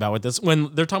talking about with this.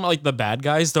 When they're talking about like the bad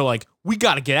guys, they're like, we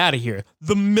got to get out of here.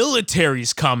 The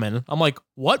military's coming. I'm like,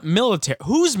 what military?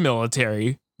 Who's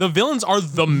military? The villains are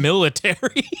the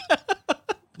military.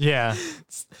 Yeah.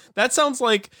 That sounds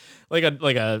like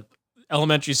a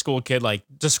elementary school kid like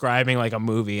describing like a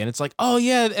movie, and it's like, oh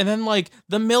yeah, and then like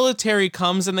the military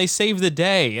comes and they save the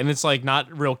day, and it's like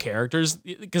not real characters,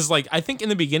 because like I think in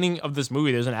the beginning of this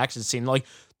movie there's an action scene like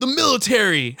the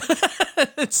military.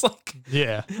 It's like,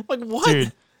 yeah, like what?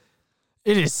 Dude,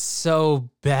 it is so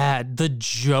bad. The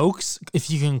jokes,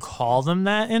 if you can call them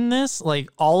that in this, like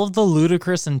all of the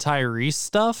Ludacris and Tyrese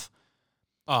stuff.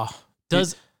 Oh,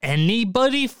 does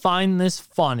anybody find this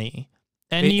funny?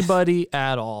 Anybody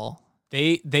at all?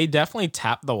 They definitely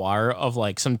tap the wire of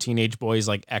like some teenage boys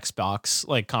like Xbox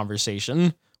like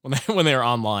conversation when they were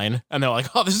online, and they're like,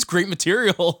 oh, this is great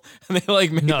material, and they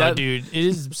like made that. Dude, it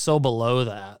is so below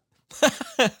that.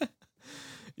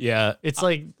 Yeah, it's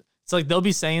like they'll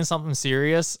be saying something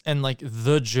serious, and like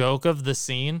the joke of the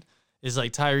scene is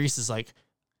like Tyrese is like,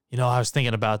 you know, I was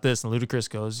thinking about this, and Ludacris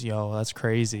goes, yo, that's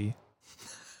crazy.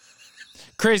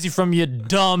 Crazy from your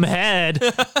dumb head.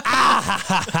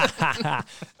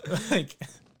 Like,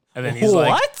 and then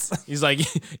he's like,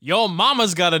 your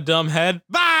mama's got a dumb head.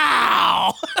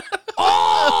 Bow.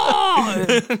 Oh!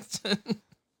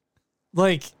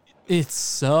 Like, it's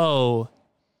so.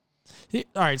 All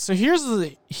right, so here's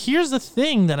the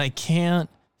thing that I can't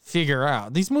figure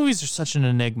out. These movies are such an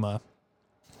enigma.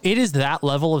 It is that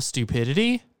level of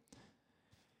stupidity,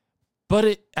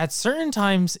 but at certain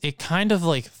times it kind of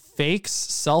like fakes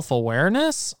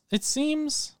self-awareness, it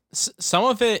seems. Some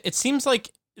of it seems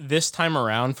like this time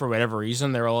around, for whatever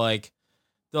reason, they're like,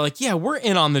 yeah, we're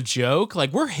in on the joke.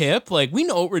 Like, we're hip. Like, we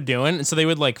know what we're doing. And so they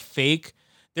would like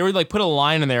put a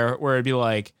line in there where it'd be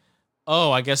like,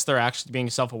 oh, I guess they're actually being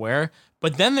self-aware.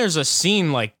 But then there's a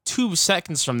scene like 2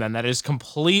 seconds from them that is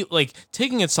like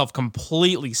taking itself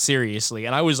completely seriously.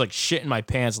 And I was like shitting my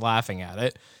pants laughing at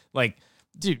it. Like,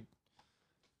 dude,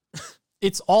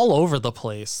 it's all over the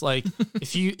place. Like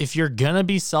if you're gonna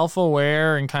be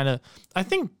self-aware and kind of, I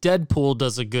think the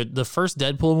first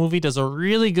Deadpool movie does a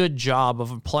really good job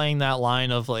of playing that line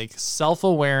of like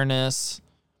self-awareness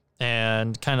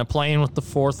and kind of playing with the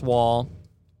fourth wall.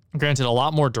 Granted, a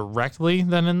lot more directly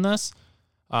than in this,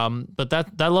 but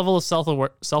that level of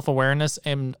self-awareness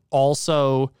and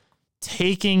also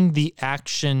taking the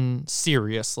action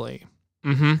seriously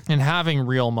and having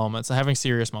real moments, and having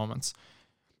serious moments.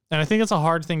 And I think it's a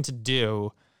hard thing to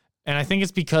do. And I think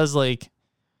it's because like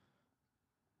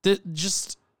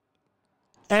just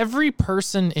every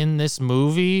person in this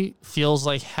movie feels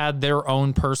like had their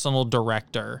own personal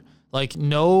director. Like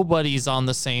nobody's on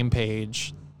the same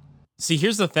page. See,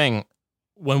 here's the thing.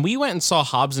 When we went and saw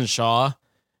Hobbs and Shaw,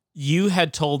 you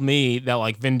had told me that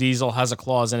like Vin Diesel has a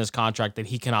clause in his contract that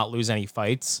he cannot lose any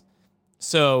fights.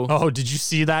 So, Oh, did you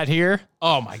see that here?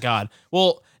 oh my God.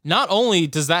 Well, not only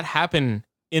does that happen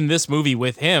in this movie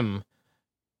with him,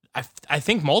 I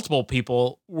think multiple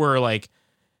people were like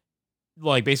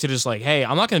basically just like, hey,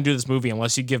 I'm not going to do this movie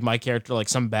unless you give my character like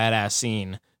some badass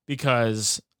scene,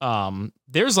 because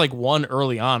there's like one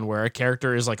early on where a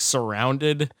character is like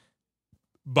surrounded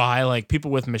by like people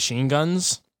with machine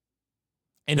guns,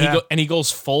 and he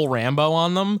goes full Rambo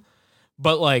on them.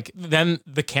 But like then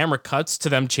the camera cuts to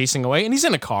them chasing away, and he's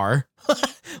in a car.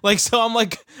 Like, so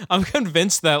I'm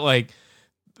convinced that like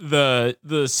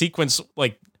the sequence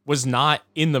like was not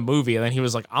in the movie, and then he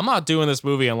was like, I'm not doing this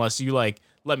movie unless you like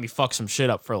let me fuck some shit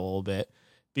up for a little bit,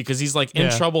 because he's like in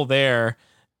trouble there,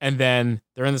 and then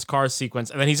they're in this car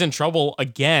sequence, and then he's in trouble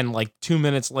again like 2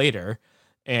 minutes later,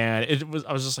 and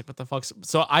I was just like, what the fuck?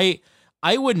 So I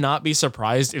would not be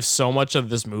surprised if so much of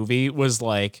this movie was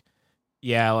like,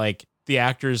 yeah, like the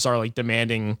actors are like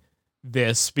demanding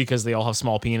this because they all have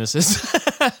small penises.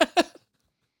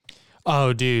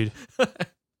 Oh, dude.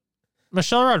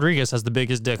 Michelle Rodriguez has the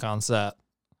biggest dick on set.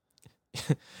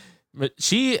 But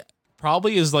she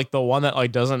probably is like the one that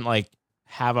like doesn't like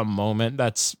have a moment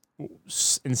that's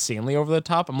insanely over the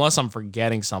top, unless I'm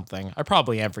forgetting something. I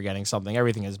probably am forgetting something.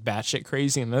 Everything is batshit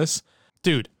crazy in this.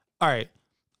 Dude, all right.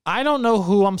 I don't know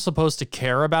who I'm supposed to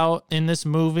care about in this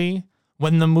movie.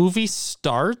 When the movie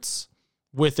starts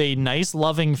with a nice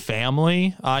loving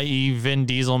family, i.e. Vin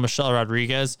Diesel, Michelle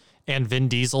Rodriguez, and Vin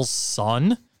Diesel's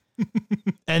son,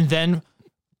 and then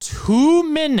 2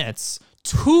 minutes,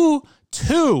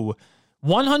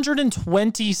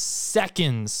 120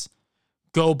 seconds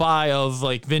go by of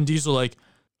like Vin Diesel like,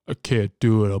 I can't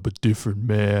do it, I'm a different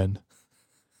man.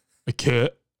 I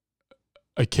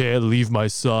can't leave my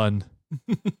son.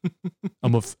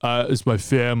 It's my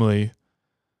family.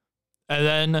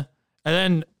 And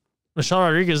then Michelle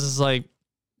Rodriguez is like,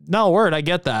 no, word, I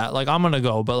get that. Like, I'm going to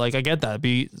go, but like, I get that.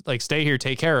 Be like, stay here,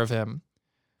 take care of him.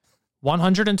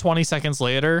 120 seconds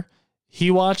later,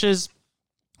 he watches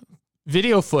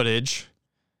video footage,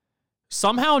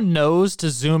 somehow knows to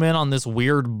zoom in on this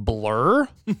weird blur,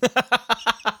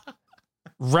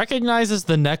 recognizes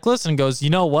the necklace and goes, you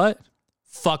know what?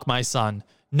 Fuck my son.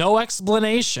 No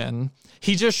explanation.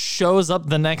 He just shows up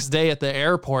the next day at the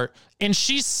airport, and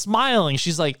she's smiling.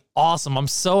 She's like, awesome. I'm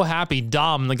so happy.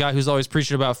 Dom, the guy who's always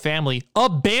preaching about family,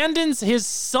 abandons his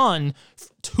son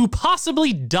to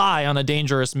possibly die on a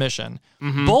dangerous mission.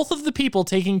 Mm-hmm. Both of the people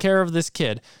taking care of this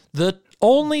kid, the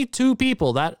only 2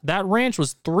 people, that ranch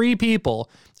was 3 people,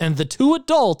 and the 2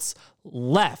 adults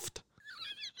left.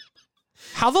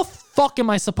 How the fuck am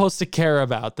I supposed to care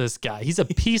about this guy? He's a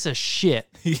piece of shit.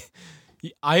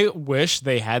 I wish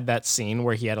they had that scene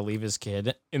where he had to leave his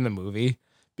kid in the movie,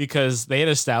 because they had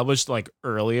established like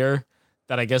earlier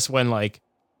that I guess when like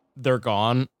they're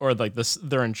gone or like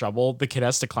they're in trouble, the kid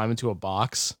has to climb into a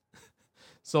box.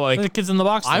 So like the kid's in the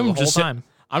box the whole time.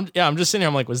 I'm just sitting here.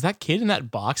 I'm like, was that kid in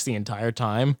that box the entire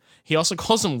time? He also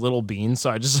calls him Little Bean,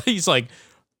 so he's like,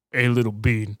 hey, Little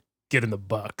Bean, get in the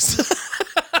box.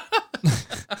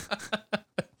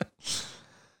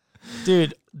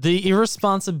 Dude, the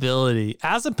irresponsibility.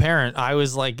 As a parent, I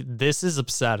was like, this is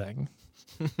upsetting.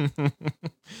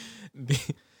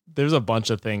 There's a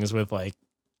bunch of things with like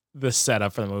the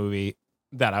setup for the movie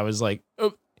that I was like,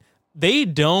 oh, they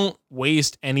don't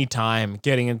waste any time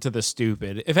getting into the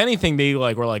stupid. If anything, they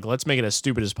like were like, let's make it as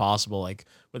stupid as possible, like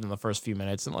within the first few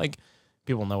minutes, and like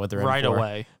people know what they're right in for.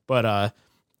 Away. But I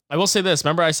will say this.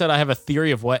 Remember I said I have a theory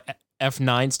of what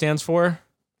F9 stands for?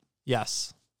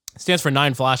 Yes. It stands for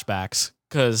 9 flashbacks,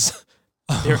 because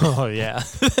oh yeah,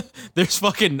 there's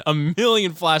fucking a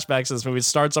million flashbacks in this movie. It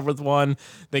starts off with 1.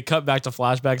 They cut back to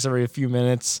flashbacks every few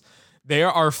minutes. There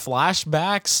are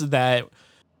flashbacks that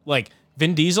like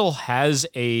Vin Diesel has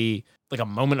a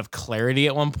moment of clarity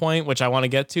at one point, which I want to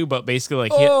get to, but basically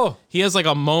like he has like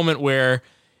a moment where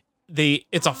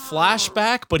it's a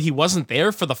flashback, but he wasn't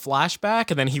there for the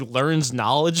flashback, and then he learns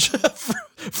knowledge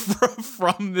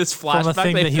from this flashback. From a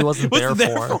thing that he wasn't there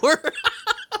for.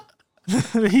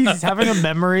 He's having a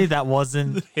memory that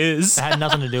wasn't his. That had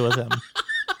nothing to do with him.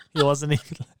 He wasn't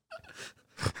even.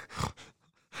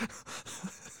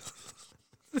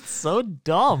 It's so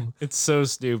dumb. It's so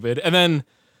stupid. And then,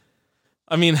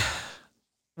 I mean,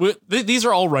 these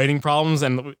are all writing problems,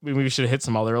 and we should hit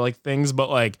some other like things, but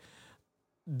like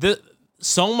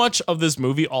so much of this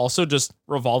movie also just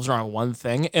revolves around one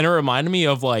thing, and it reminded me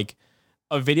of like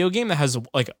a video game that has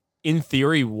like in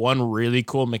theory one really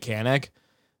cool mechanic,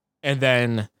 and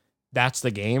then that's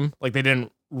the game. Like they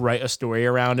didn't write a story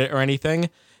around it or anything.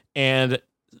 And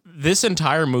this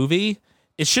entire movie,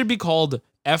 it should be called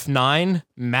F9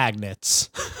 Magnets.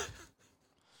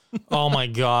 Oh my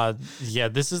god. Yeah,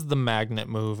 this is the magnet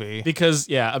movie. Because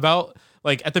about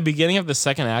like at the beginning of the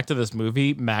second act of this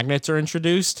movie, magnets are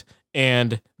introduced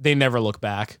and they never look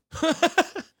back.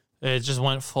 It just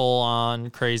went full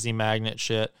on crazy magnet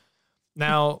shit.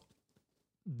 Now,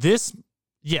 this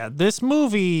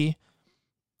movie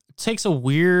takes a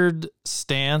weird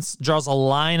stance, draws a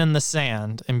line in the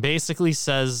sand, and basically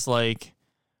says, like,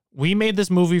 we made this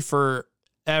movie for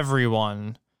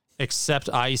everyone except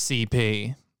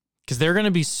ICP. Because they're going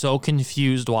to be so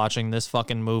confused watching this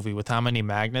fucking movie with how many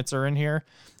magnets are in here.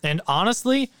 And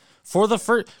honestly, for the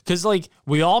first, because like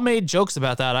we all made jokes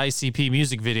about that ICP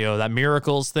music video, that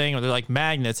Miracles thing, where they're like,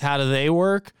 magnets, how do they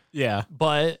work? Yeah.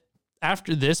 But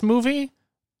after this movie,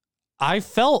 I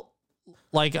felt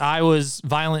like I was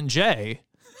Violent J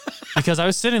because I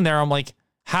was sitting there. I'm like,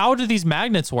 how do these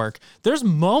magnets work? There's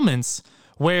moments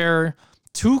where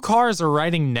two cars are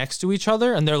riding next to each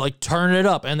other and they're like, turn it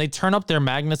up, and they turn up their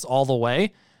magnets all the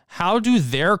way. How do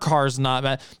their cars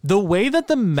not? The way that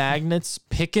the magnets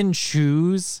pick and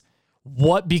choose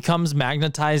what becomes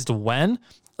magnetized when,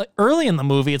 like early in the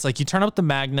movie, it's like you turn up the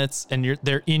magnets and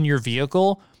they're in your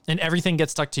vehicle and everything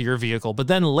gets stuck to your vehicle. But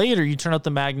then later you turn up the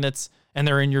magnets and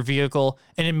they're in your vehicle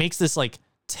and it makes this like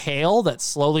tail that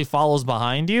slowly follows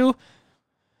behind you.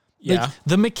 Yeah. Like,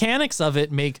 the mechanics of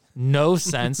it make no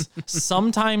sense.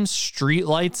 Sometimes street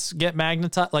lights get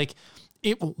magnetized. Like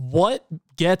what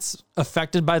gets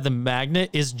affected by the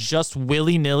magnet is just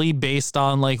willy-nilly based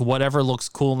on like whatever looks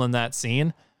cool in that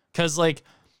scene. Cause like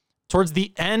towards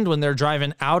the end when they're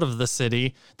driving out of the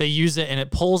city, they use it and it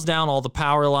pulls down all the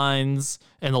power lines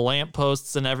and the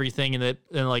lampposts and everything, and it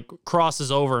like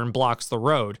crosses over and blocks the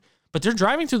road. But they're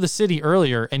driving through the city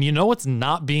earlier, and you know what's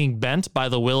not being bent by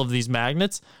the will of these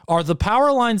magnets are the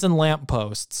power lines and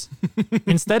lampposts.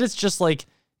 Instead, it's just like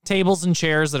tables and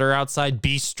chairs that are outside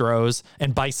bistros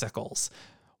and bicycles.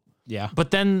 Yeah.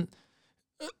 But then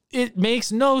it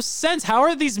makes no sense. How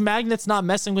are these magnets not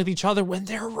messing with each other when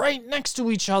they're right next to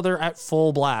each other at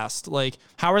full blast? Like,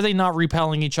 how are they not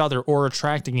repelling each other or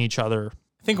attracting each other?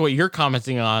 I think what you're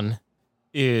commenting on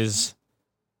is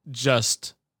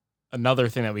just another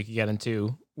thing that we could get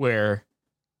into where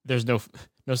there's no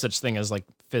such thing as like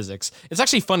physics. It's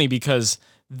actually funny because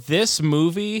this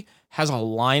movie has a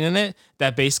line in it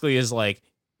that basically is like,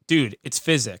 dude, it's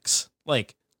physics.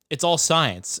 Like, it's all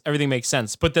science. Everything makes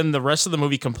sense. But then the rest of the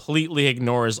movie completely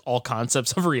ignores all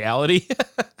concepts of reality.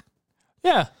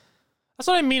 Yeah. That's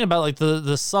what I mean about like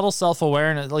the subtle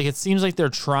self-awareness. Like, it seems like they're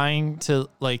trying to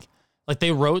like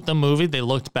they wrote the movie, they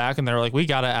looked back and they're like, we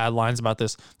got to add lines about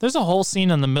this. There's a whole scene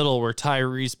in the middle where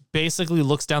Tyrese basically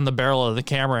looks down the barrel of the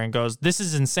camera and goes, this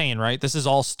is insane, right? This is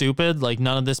all stupid. Like,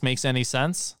 none of this makes any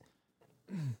sense.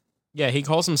 Yeah, he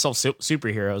calls himself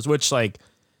superheroes, which like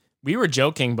we were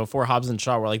joking before Hobbs and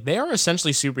Shaw. We're like, they are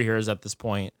essentially superheroes at this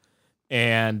point.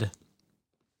 And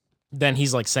then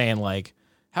he's like saying like,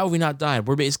 how have we not died?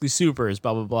 We're basically supers,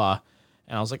 blah, blah, blah.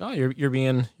 And I was like, oh, you're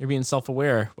being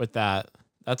self-aware with that.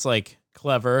 That's like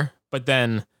clever. But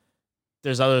then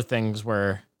there's other things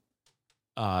where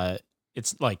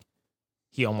it's like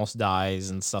he almost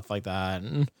dies and stuff like that.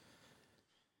 And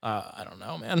I don't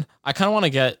know, man. I kind of want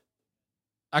to get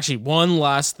actually one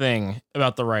last thing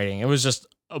about the writing. It was just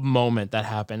a moment that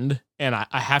happened, and I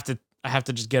have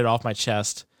to just get it off my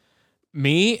chest.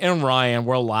 Me and Ryan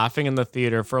were laughing in the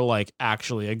theater for like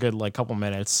actually a good like couple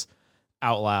minutes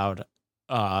out loud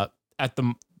at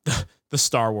the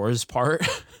Star Wars part.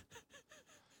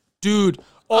 Dude,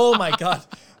 oh my God.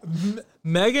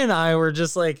 Meg and I were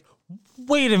just like,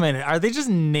 wait a minute. Are they just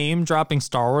name dropping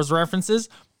Star Wars references?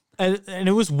 And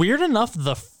it was weird enough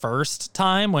the first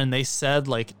time when they said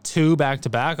like 2 back to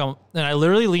back. And I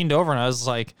literally leaned over and I was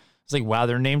like, wow,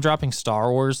 they're name dropping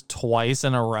Star Wars twice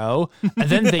in a row. And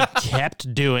then they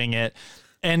kept doing it.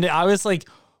 And I was like,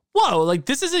 whoa, like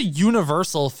this is a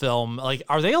Universal film. Like,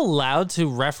 are they allowed to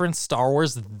reference Star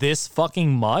Wars this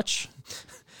fucking much?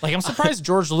 Like, I'm surprised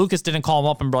George Lucas didn't call him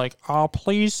up and be like, oh,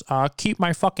 please keep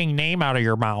my fucking name out of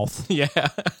your mouth. Yeah.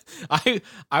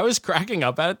 I was cracking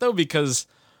up at it though, because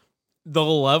the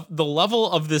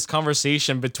level of this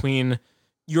conversation between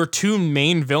your two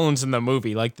main villains in the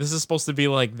movie, like this is supposed to be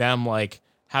like them like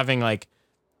having like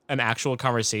an actual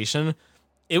conversation.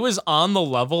 It was on the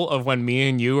level of when me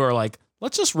and you are like,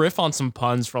 let's just riff on some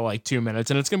puns for like 2 minutes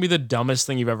and it's gonna be the dumbest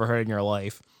thing you've ever heard in your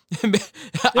life.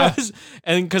 Yeah.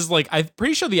 Because like I'm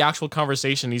pretty sure the actual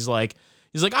conversation, he's like,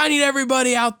 I need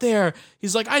everybody out there.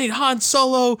 He's like, I need Han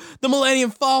Solo, the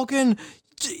Millennium Falcon,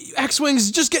 X-Wings,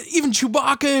 just get even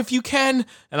Chewbacca if you can.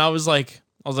 And I was like,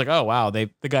 oh wow, the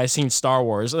guy's seen Star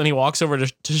Wars. And then he walks over to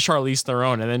Charlize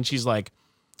Theron, and then she's like,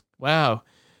 wow.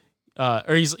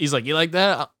 Or he's like, you like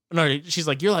that? no, she's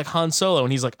like, you're like Han Solo.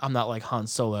 And he's like, I'm not like Han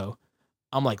Solo.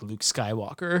 I'm like Luke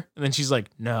Skywalker. And then she's like,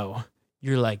 no,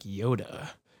 you're like Yoda.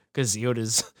 Because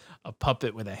Yoda's a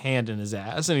puppet with a hand in his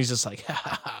ass. And he's just like, ha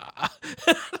ha ha.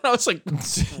 And I was like,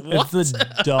 what? It's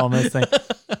the dumbest thing.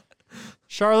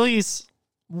 Charlize,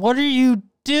 what are you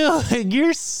doing?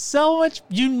 You're so much,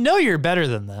 you're better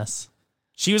than this.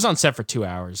 She was on set for 2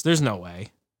 hours. There's no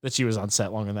way that she was on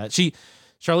set longer than that.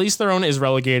 Charlize Theron is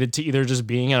relegated to either just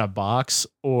being in a box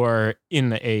or in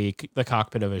the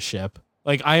cockpit of a ship.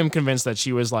 Like, I am convinced that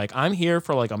she was like, I'm here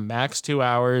for like a max 2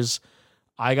 hours.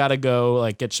 I gotta go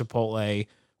like get Chipotle.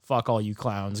 Fuck all you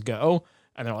clowns, go.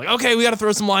 And they're like, okay, we gotta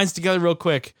throw some lines together real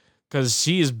quick because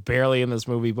she is barely in this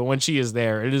movie. But when she is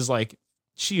there, it is like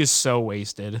she is so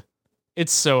wasted.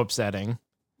 It's so upsetting.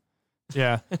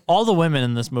 Yeah. All the women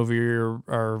in this movie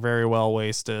are very well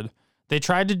wasted. They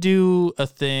tried to do a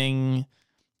thing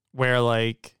where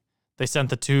like they sent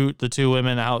the two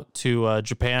women out to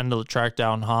Japan to track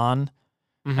down Han.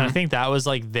 Mm-hmm. And I think that was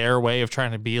like their way of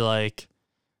trying to be like,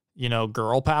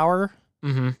 girl power.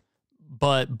 Mm-hmm.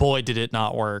 But boy, did it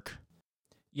not work.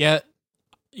 Yeah.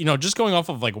 Just going off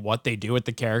of like what they do with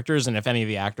the characters and if any of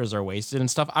the actors are wasted and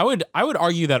stuff, I would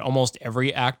argue that almost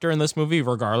every actor in this movie,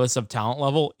 regardless of talent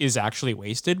level, is actually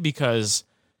wasted because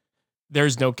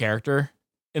there's no character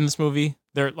in this movie.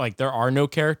 There are no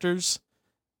characters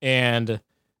and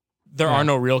there are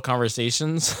no real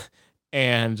conversations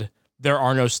and there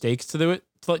are no stakes to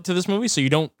this movie. So you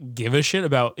don't give a shit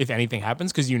about if anything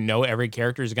happens because every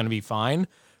character is going to be fine.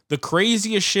 The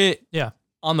craziest shit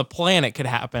on the planet could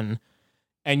happen.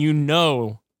 And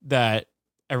that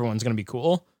everyone's going to be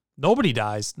cool. Nobody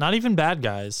dies. Not even bad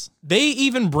guys. They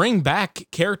even bring back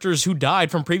characters who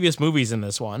died from previous movies in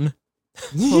this one.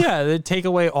 Yeah, they take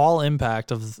away all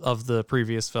impact of the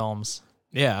previous films.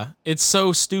 Yeah, it's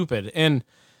so stupid. And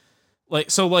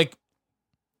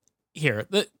here,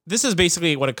 this is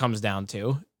basically what it comes down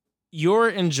to. Your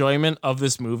enjoyment of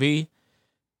this movie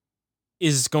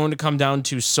is going to come down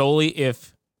to solely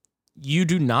if you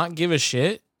do not give a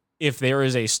shit if there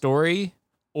is a story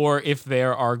or if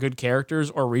there are good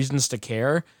characters or reasons to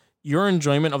care. Your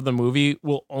enjoyment of the movie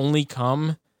will only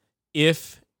come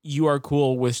if you are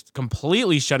cool with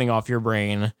completely shutting off your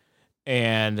brain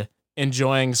and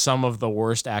enjoying some of the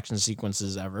worst action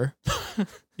sequences ever.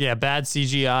 Yeah, bad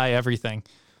CGI, everything.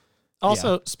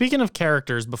 Also, speaking of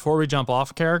characters, before we jump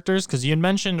off characters, because you had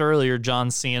mentioned earlier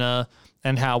John Cena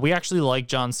and how we actually like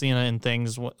John Cena in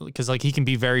things because like he can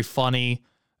be very funny.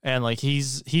 And like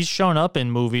he's shown up in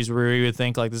movies where you would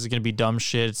think like this is gonna be dumb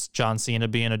shit. It's John Cena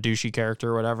being a douchey character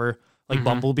or whatever. Like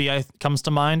Bumblebee comes to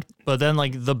mind. But then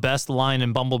like the best line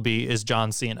in Bumblebee is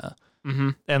John Cena. Mm-hmm.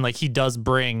 And like he does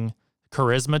bring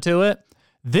charisma to it.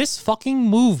 This fucking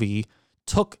movie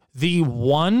took the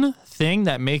one thing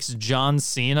that makes John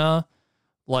Cena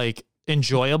like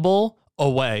enjoyable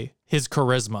away, his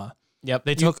charisma. Yep.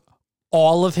 They took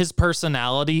all of his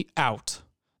personality out.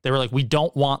 They were like, we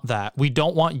don't want that. We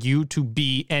don't want you to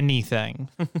be anything.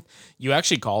 You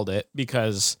actually called it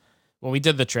because when we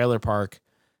did the trailer park,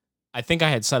 I think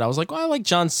I had said, I was like, well, I like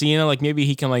John Cena. Like maybe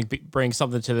he can like bring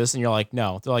something to this. And you're like,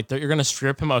 no, they're like, you're going to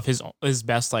strip him of his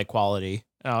best like quality.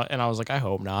 And I was like, I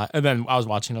hope not. And then I was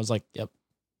watching, I was like, yep.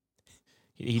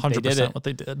 100% they did it. what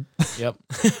they did. Yep.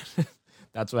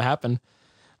 That's what happened.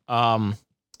 Do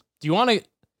you want to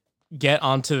get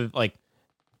onto like,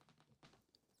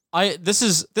 I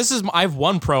have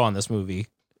one pro on this movie,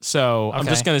 so I'm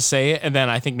just gonna say it, and then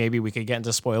I think maybe we could get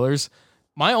into spoilers.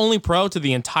 My only pro to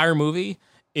the entire movie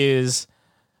is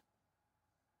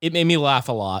it made me laugh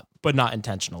a lot, but not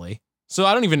intentionally. So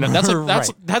I don't even know.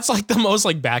 That's like the most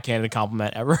like backhanded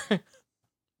compliment ever.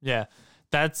 Yeah,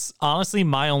 that's honestly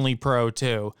my only pro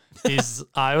too. Is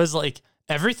I was like,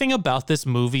 everything about this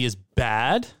movie is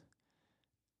bad,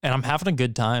 and I'm having a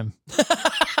good time.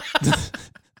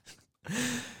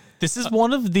 This is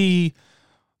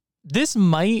this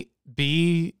might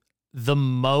be the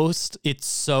most it's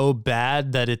so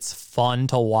bad that it's fun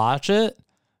to watch it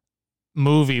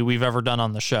movie we've ever done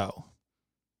on the show.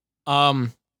 Okay.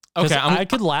 I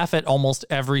could laugh at almost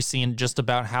every scene just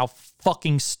about how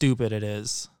fucking stupid it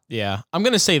is. Yeah. I'm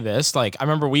going to say this. Like, I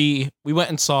remember we went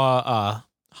and saw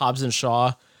Hobbs and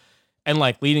Shaw, and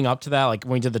like leading up to that, like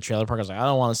when we did the trailer park, I was like, I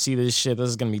don't want to see this shit. This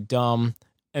is going to be dumb.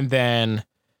 And then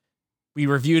we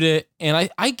reviewed it, and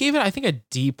I gave it, I think, a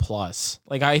D+.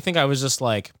 Like, I think I was just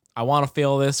like, I want to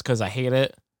fail this because I hate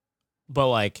it, but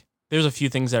like, there's a few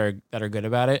things that are good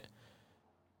about it.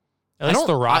 At least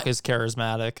The Rock is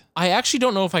charismatic. I actually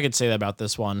don't know if I could say that about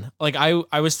this one. Like,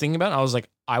 I was thinking about it, I was like,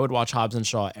 I would watch Hobbs and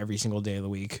Shaw every single day of the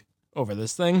week over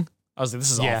this thing. I was like,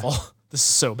 this is awful. This is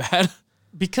so bad.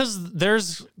 because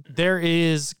there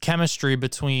is chemistry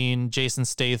between Jason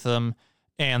Statham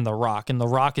and The Rock, and The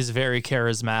Rock is very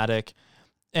charismatic,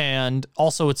 and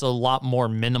also it's a lot more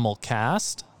minimal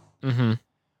cast. Mm-hmm.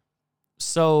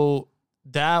 So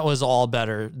that was all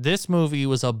better. This movie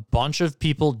was a bunch of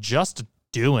people just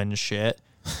doing shit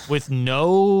with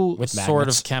no sort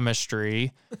of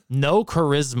chemistry, no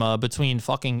charisma between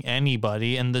fucking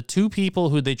anybody. And the two people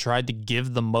who they tried to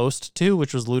give the most to,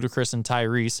 which was Ludacris and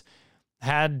Tyrese,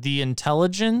 had the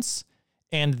intelligence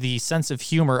and the sense of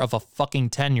humor of a fucking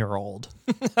 10-year-old.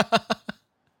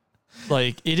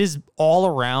 Like, it is all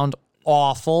around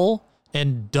awful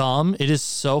and dumb. It is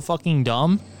so fucking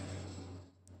dumb.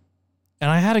 And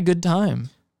I had a good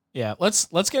time. Yeah, let's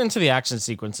get into the action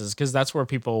sequences, because that's where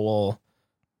people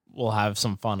will have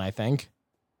some fun, I think.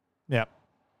 Yep.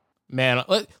 Man,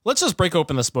 let's just break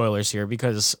open the spoilers here,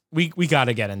 because we got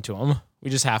to get into them.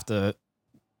 We just have to.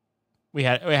 We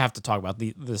have to talk about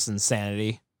this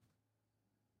insanity.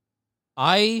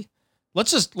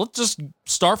 Let's just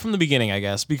start from the beginning, I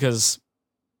guess, because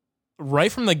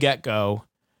right from the get-go,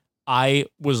 I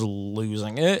was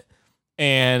losing it.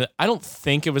 And I don't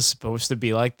think it was supposed to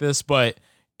be like this, but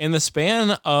in the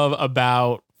span of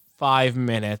about 5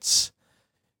 minutes,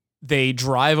 they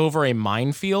drive over a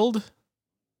minefield,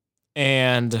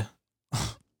 and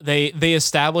they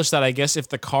establish that, I guess, if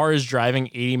the car is driving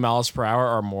 80 miles per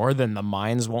hour or more, then the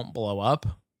mines won't blow up,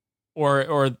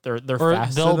 or they're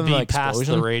faster they'll than be the past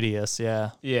explosion. the radius.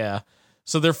 Yeah. Yeah.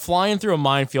 So they're flying through a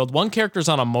minefield. One character's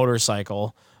on a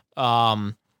motorcycle.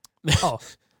 Oh,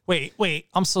 wait.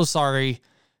 I'm so sorry.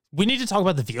 We need to talk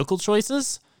about the vehicle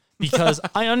choices, because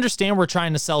I understand we're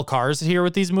trying to sell cars here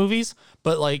with these movies,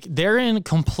 but like, they're in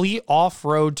complete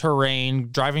off-road terrain,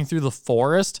 driving through the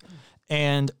forest,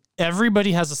 and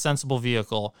everybody has a sensible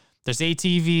vehicle. There's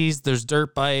ATVs, there's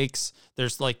dirt bikes,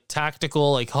 there's like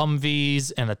tactical like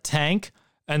Humvees and a tank,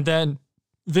 and then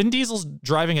Vin Diesel's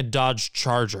driving a Dodge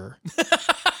Charger.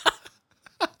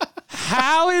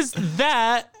 How is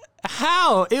that?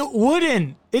 How?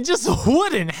 It just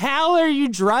wouldn't. How are you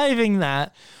driving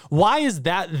that? Why is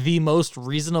that the most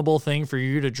reasonable thing for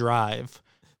you to drive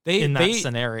in that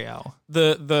scenario?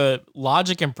 The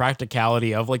logic and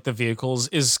practicality of like the vehicles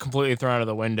is completely thrown out of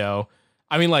the window.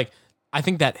 I mean, like, I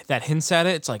think that hints at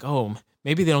it. It's like, oh,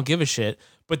 maybe they don't give a shit,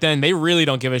 but then they really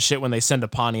don't give a shit when they send a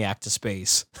Pontiac to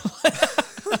space.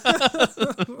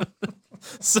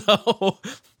 So,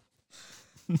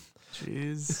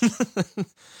 jeez.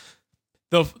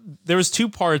 There was 2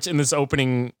 parts in this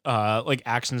opening like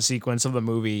action sequence of the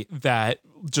movie that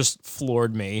just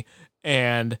floored me,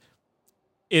 and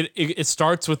it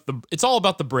starts with it's all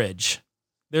about the bridge.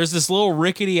 There's this little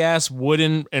rickety ass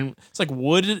wooden, and it's like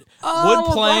wood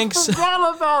planks. I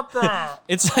forgot about that.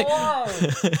 It's like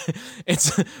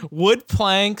it's wood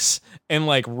planks and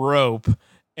like rope.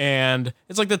 And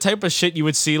it's like the type of shit you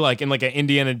would see like in like an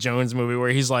Indiana Jones movie, where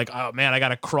he's like, oh man, I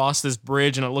gotta cross this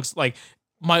bridge, and it looks like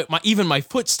my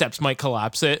footsteps might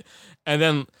collapse it. And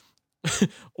then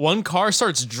one car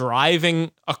starts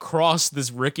driving across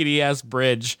this rickety ass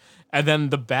bridge, and then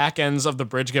the back ends of the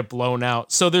bridge get blown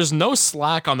out. So there's no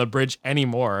slack on the bridge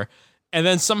anymore. And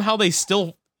then somehow they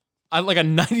still, at like a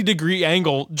 90-degree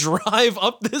angle, drive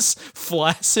up this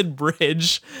flaccid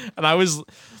bridge. And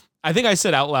I think I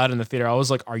said out loud in the theater, I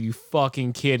was like, are you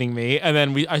fucking kidding me? And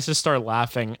then I just started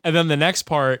laughing. And then the next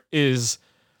part is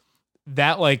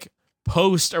that like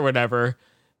post or whatever,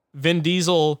 Vin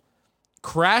Diesel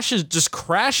crashes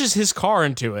his car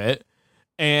into it,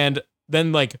 and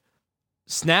then like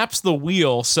snaps the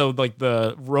wheel, so like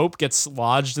the rope gets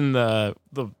lodged in the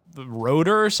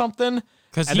rotor or something.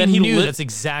 Because he knew that's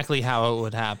exactly how it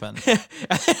would happen.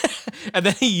 And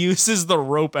then he uses the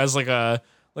rope as like a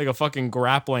fucking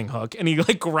grappling hook, and he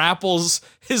like grapples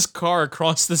his car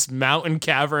across this mountain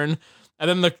cavern, and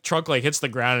then the truck like hits the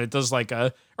ground, and it does like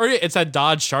it's that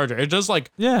Dodge Charger. It does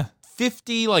like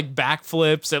 50 like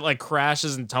backflips. It like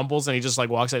crashes and tumbles, and he just like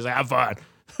walks out. He's like, have fun.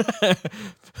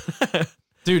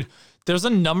 Dude, there's a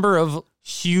number of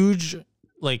huge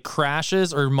like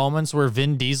crashes or moments where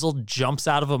Vin Diesel jumps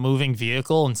out of a moving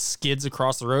vehicle and skids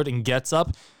across the road and gets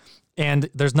up,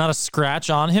 and there's not a scratch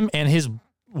on him, and his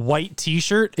white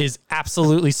t-shirt is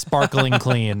absolutely sparkling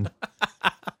clean.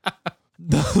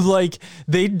 Like,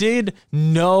 they did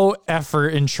no effort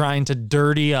in trying to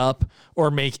dirty up or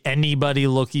make anybody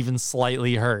look even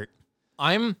slightly hurt.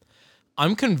 I'm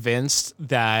convinced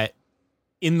that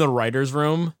in the writer's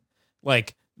room,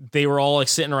 like, they were all like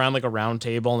sitting around like a round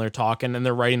table, and they're talking and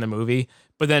they're writing the movie.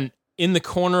 But then in the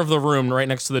corner of the room, right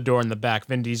next to the door in the back,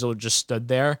 Vin Diesel just stood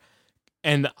there.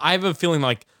 And I have a feeling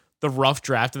like the rough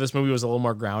draft of this movie was a little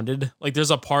more grounded. Like,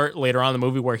 there's a part later on in the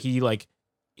movie where he like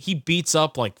he beats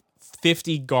up like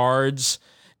 50 guards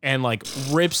and like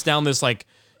rips down this like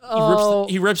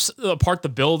he rips apart the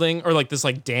building or like this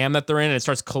like dam that they're in, and it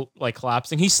starts like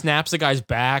collapsing. He snaps the guy's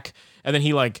back, and then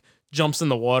he like jumps in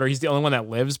the water. He's the only one that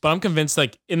lives. But I'm convinced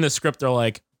like in the script they're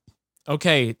like,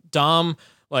 okay, Dom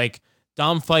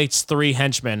fights 3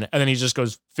 henchmen, and then he just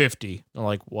goes 50. They're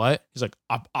like, what? He's like,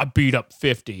 I beat up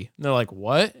 50. And they're like,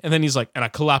 what? And then he's like, and I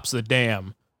collapsed the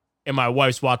dam, and my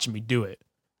wife's watching me do it,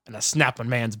 and I snap a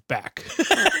man's back.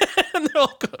 And they're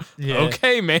like,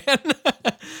 okay, man.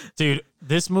 Dude,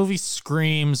 this movie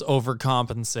screams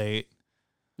overcompensate.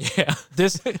 Yeah.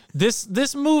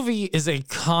 This movie is a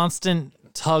constant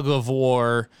tug of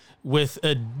war with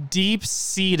a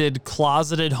deep-seated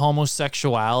closeted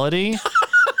homosexuality.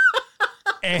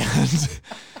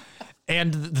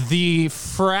 and the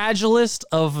fragilest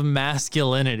of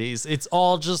masculinities. It's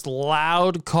all just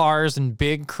loud cars and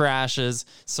big crashes,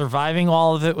 surviving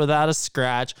all of it without a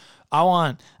scratch. I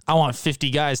want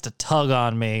 50 guys to tug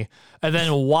on me. And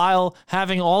then while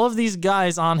having all of these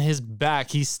guys on his back,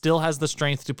 he still has the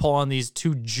strength to pull on these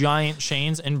 2 giant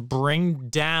chains and bring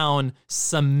down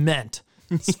cement.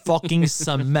 It's fucking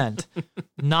cement.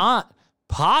 Not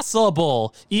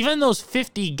possible. Even those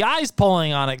 50 guys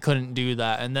pulling on it couldn't do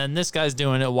that. And then this guy's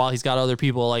doing it while he's got other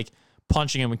people like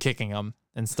punching him and kicking him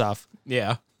and stuff.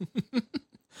 Yeah.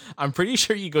 I'm pretty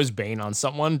sure he goes Bane on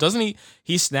someone. Doesn't he?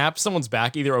 He snaps someone's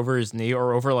back either over his knee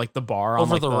or over like the bar.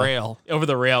 Over like, the rail. Over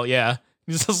the rail, yeah.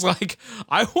 He's just like,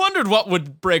 I wondered what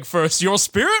would break first, your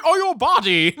spirit or your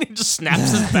body? And he just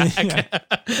snaps his back.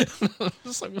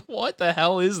 Just like, what the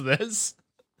hell is this?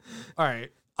 All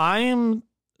right. I am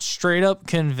straight up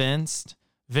convinced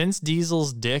Vince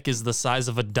Diesel's dick is the size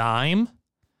of a dime.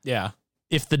 Yeah.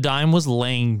 If the dime was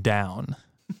laying down.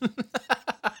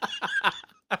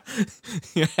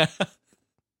 Yeah.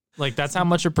 Like, that's how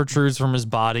much it protrudes from his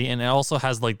body, and it also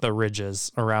has like the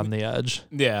ridges around the edge.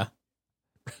 Yeah.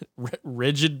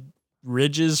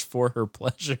 Ridges for her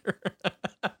pleasure.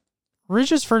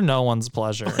 Ridges for no one's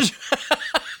pleasure.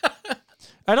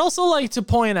 I'd also like to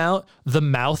point out the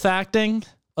mouth acting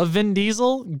of Vin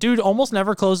Diesel. Dude almost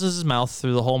never closes his mouth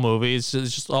through the whole movie. It's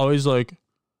just always like,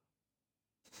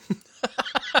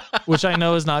 which I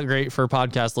know is not great for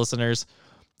podcast listeners.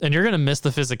 And you're going to miss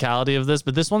the physicality of this,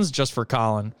 but this one's just for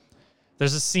Colin.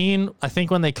 There's a scene, I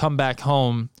think, when they come back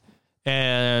home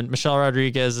and Michelle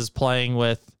Rodriguez is playing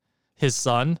with his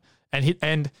son,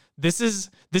 and this is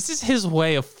his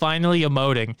way of finally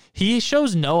emoting. He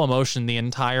shows no emotion the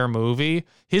entire movie.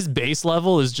 His base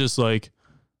level is just like,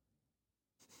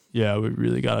 yeah, we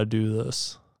really got to do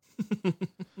this.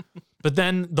 But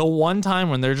then the one time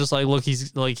when they're just like, look,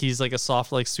 he's like a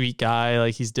soft, like sweet guy,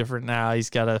 like he's different now. He's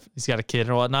got a kid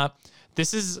or whatnot.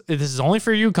 This is only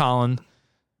for you, Colin.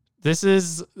 This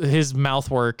is his mouth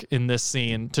work in this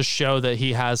scene to show that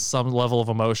he has some level of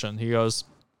emotion. He goes,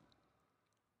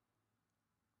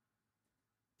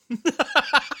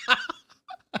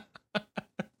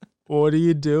 "What are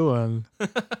you doing?"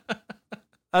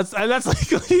 That's like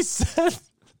what he said.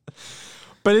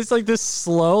 But it's like this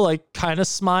slow, like kind of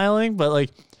smiling, but like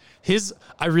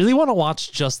I really want to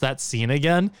watch just that scene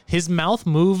again. His mouth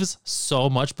moves so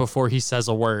much before he says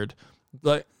a word.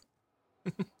 Like,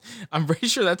 I'm pretty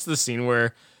sure that's the scene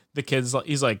where the kid's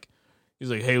he's like,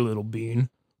 hey, little bean,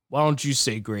 why don't you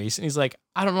say grace? And he's like,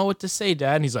 I don't know what to say,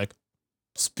 Dad. And he's like,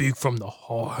 speak from the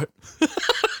heart.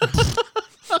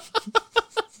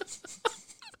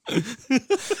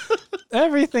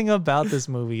 Everything about this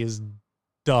movie is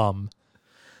dumb.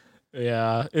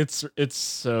 Yeah, it's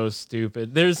so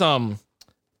stupid. There's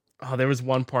there was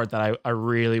one part that I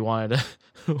really wanted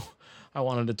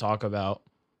to talk about.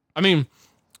 I mean,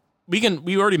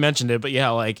 we already mentioned it, but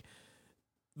yeah, like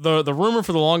the rumor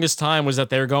for the longest time was that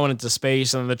they were going into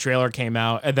space, and then the trailer came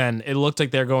out, and then it looked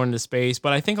like they're going into space.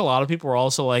 But I think a lot of people were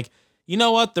also like, you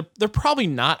know what? They're probably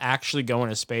not actually going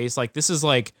to space. Like this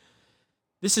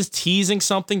is teasing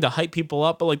something to hype people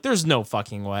up, but like there's no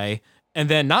fucking way. And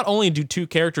then not only do 2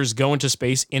 characters go into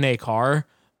space in a car,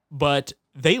 but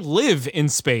they live in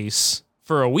space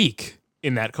for a week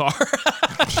in that car.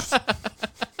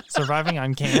 Surviving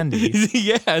on candy.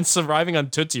 Yeah, and surviving on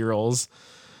Tootsie Rolls.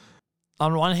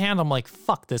 On one hand, I'm like,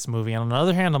 fuck this movie. And on the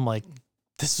other hand, I'm like,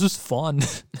 this was fun.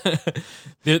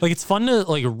 Like, it's fun to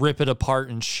like rip it apart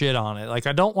and shit on it. Like,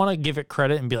 I don't want to give it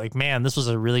credit and be like, man, this was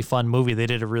a really fun movie. They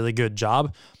did a really good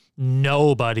job.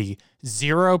 Nobody,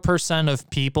 0% of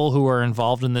people who are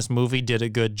involved in this movie did a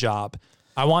good job.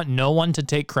 I want no one to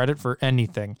take credit for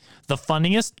anything. The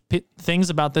funniest things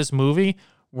about this movie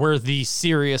were the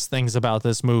serious things about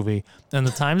this movie. And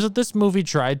the times that this movie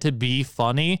tried to be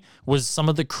funny was some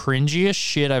of the cringiest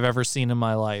shit I've ever seen in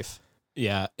my life.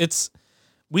 Yeah,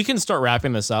 we can start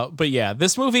wrapping this up, but yeah,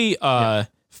 this movie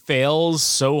fails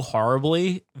so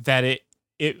horribly that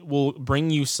it will bring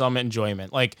you some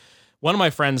enjoyment. Like one of my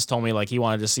friends told me like he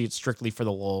wanted to see it strictly for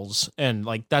the lulz, and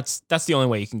like that's the only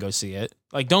way you can go see it.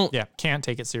 Like can't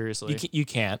take it seriously. You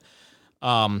can't.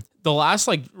 The last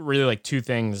like really like two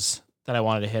things that I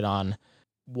wanted to hit on.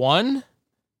 One,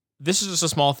 this is just a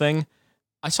small thing.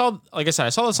 Like I said, I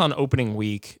saw this on opening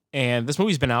week, and this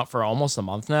movie's been out for almost a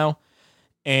month now.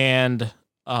 And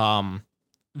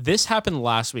this happened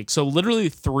last week. So literally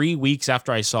 3 weeks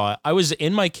after I saw it, I was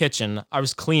in my kitchen, I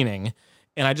was cleaning,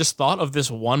 and I just thought of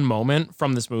this one moment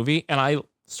from this movie, and I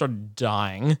started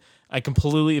dying. I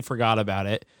completely forgot about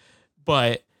it.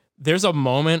 But there's a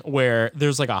moment where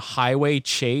there's like a highway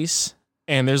chase,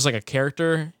 and there's like a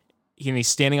character, and he's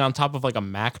standing on top of like a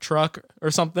Mack truck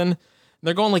or something.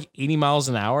 They're going like 80 miles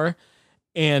an hour.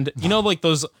 And you know, like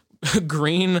those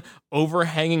green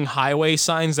overhanging highway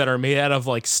signs that are made out of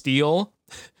like steel?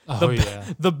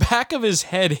 The back of his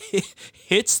head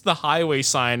hits the highway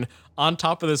sign on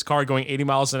top of this car going 80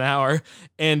 miles an hour,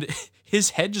 and his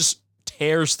head just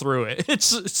tears through it.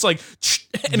 It's like,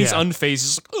 and he's unfazed.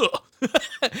 He's like, ugh.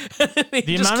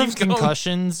 The amount of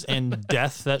concussions and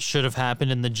death that should have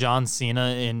happened in the John Cena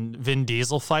and Vin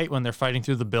Diesel fight when they're fighting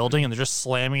through the building and they're just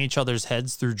slamming each other's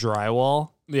heads through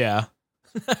drywall. Yeah.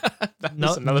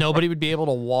 Nobody would be able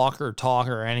to walk or talk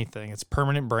or anything. It's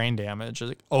permanent brain damage. It's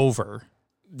like over.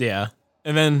 Yeah.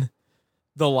 And then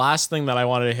the last thing that I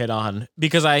wanted to hit on,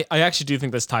 because I actually do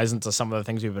think this ties into some of the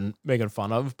things we've been making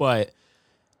fun of, but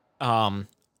I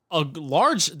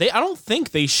don't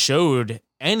think they showed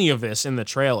any of this in the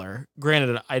trailer.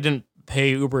 Granted, I didn't pay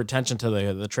uber attention to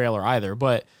the trailer either,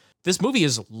 but this movie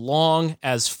is long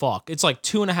as fuck. It's like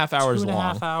 2.5 hours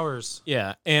long. 2.5 hours.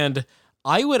 Yeah. And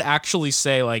I would actually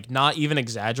say, like, not even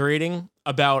exaggerating,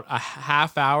 about a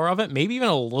half hour of it, maybe even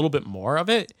a little bit more of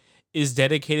it, is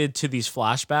dedicated to these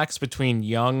flashbacks between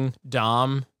young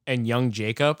Dom and young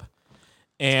Jacob.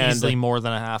 And easily more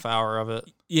than a half hour of it.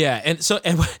 Yeah, and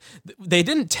they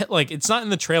didn't it's not in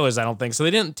the trailers, I don't think. So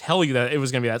they didn't tell you that it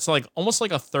was gonna be that. So like almost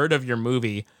like a third of your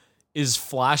movie is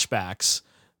flashbacks,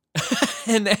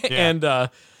 and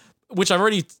which I've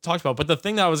already talked about. But the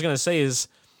thing that I was gonna say is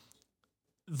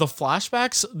the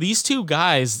flashbacks. These two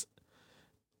guys,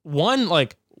 one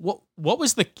like what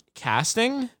was the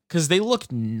casting? Because they look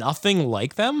nothing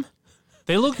like them.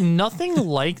 They look nothing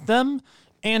like them.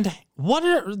 And what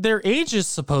are their ages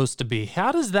supposed to be?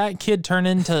 How does that kid turn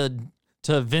into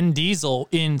Vin Diesel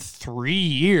in 3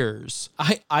 years?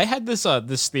 I had this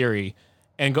theory,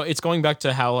 and it's going back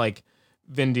to how like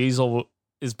Vin Diesel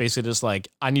is basically just like,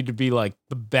 I need to be like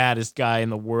the baddest guy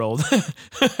in the world.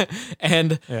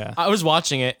 And yeah. I was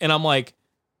watching it, and I'm like,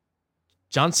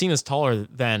 John Cena's taller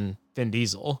than Vin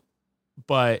Diesel,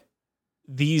 but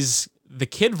the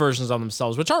kid versions of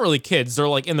themselves, which aren't really kids, they're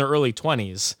like in their early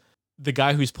 20s. The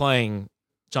guy who's playing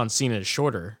John Cena is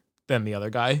shorter than the other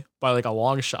guy by like a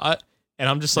long shot. And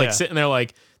I'm just like sitting there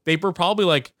like, they were probably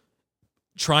like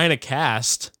trying to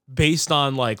cast based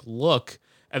on like look.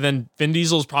 And then Vin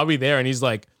Diesel's probably there, and he's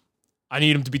like, I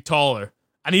need him to be taller.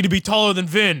 I need to be taller than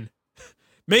Vin.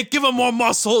 Give him more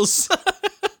muscles.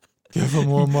 Give him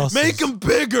more muscles. Make him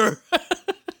bigger.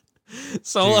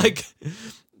 So like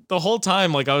the whole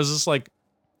time, like I was just like,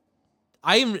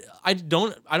 I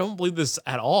don't believe this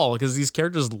at all, because these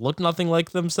characters look nothing like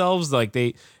themselves. Like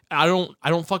I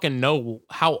don't fucking know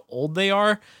how old they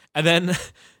are. And then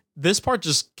this part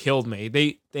just killed me.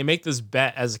 They make this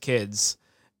bet as kids,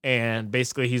 and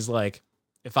basically he's like,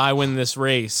 if I win this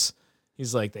race,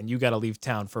 he's like, then you got to leave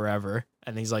town forever.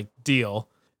 And he's like, deal.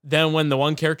 Then when the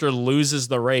one character loses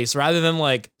the race, rather than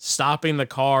like stopping the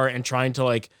car and trying to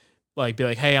like be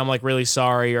like, hey, I'm like really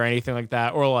sorry or anything like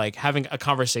that, or like having a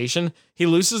conversation, he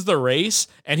loses the race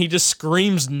and he just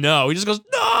screams no. He just goes,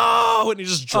 no, and he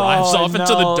just drives off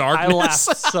into the darkness. I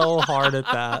laughed so hard at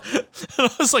that. And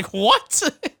I was like, what?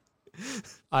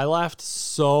 I laughed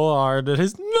so hard at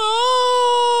his no.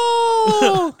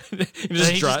 He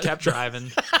just kept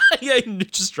driving. Yeah, he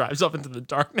just drives off into the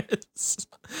darkness.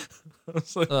 I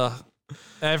was like,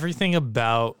 everything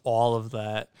about all of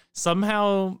that.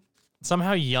 Somehow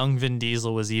young Vin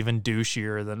Diesel was even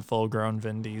douchier than full-grown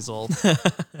Vin Diesel.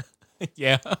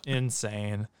 Yeah.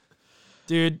 Insane.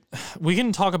 Dude, we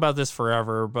can talk about this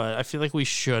forever, but I feel like we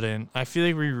shouldn't. I feel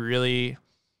like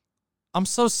I'm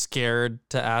so scared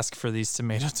to ask for these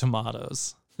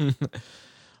tomatoes.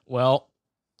 Well,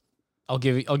 I'll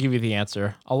give you the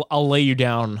answer. I'll lay you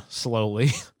down slowly.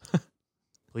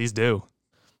 Please do.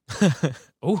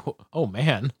 Oh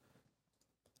man.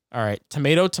 All right,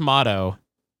 tomato,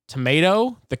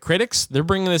 Tomato, the critics, they're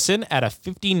bringing this in at a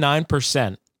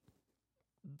 59%.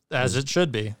 As it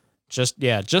should be. Just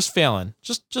failing.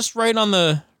 Just right on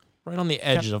the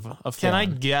edge of Can I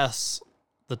failing. guess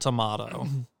the tomato?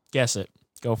 Guess it?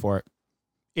 Go for it.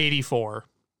 84.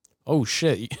 Oh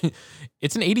shit.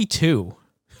 It's an 82.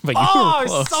 But you Oh, were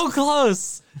close. so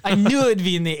close. I knew it'd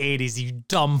be in the 80s, you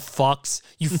dumb fucks.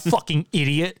 You fucking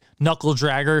idiot. Knuckle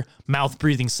dragger, mouth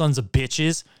breathing sons of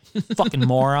bitches. Fucking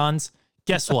morons.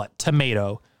 Guess what?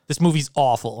 Tomato. This movie's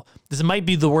awful. This might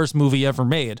be the worst movie ever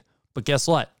made. But guess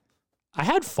what? I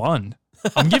had fun.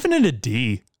 I'm giving it a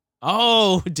D.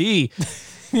 Oh, D.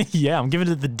 Yeah, I'm giving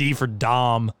it the D for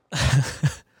Dom.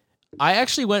 I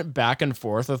actually went back and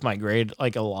forth with my grade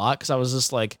like a lot because I was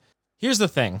just like, here's the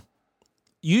thing.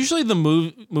 Usually the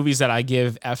movies that I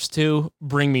give Fs to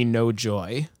bring me no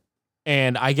joy,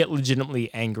 and I get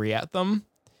legitimately angry at them.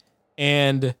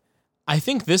 And I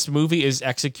think this movie is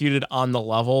executed on the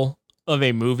level of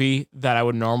a movie that I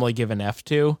would normally give an F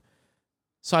to.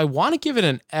 So I want to give it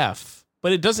an F,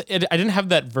 but it doesn't. I didn't have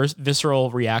that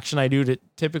visceral reaction I do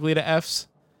typically to Fs.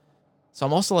 So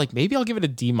I'm also like, maybe I'll give it a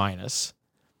D minus.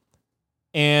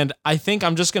 And I think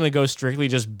I'm just gonna go strictly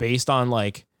just based on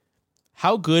like,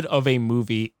 how good of a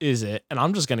movie is it? And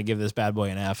I'm just gonna give this bad boy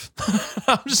an F.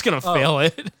 I'm just gonna fail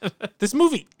it. This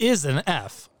movie is an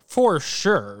F, for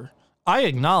sure. I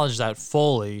acknowledge that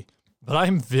fully, but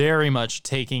I'm very much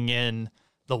taking in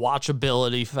the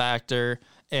watchability factor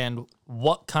and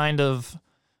what kind of,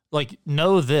 like,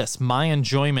 know this, my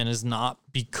enjoyment is not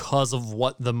because of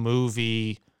what the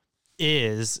movie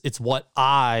is, it's what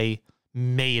I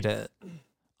made it.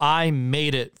 I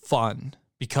made it fun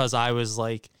because I was,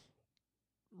 like,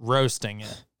 roasting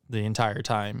it the entire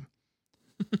time.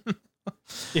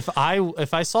 If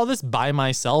I saw this by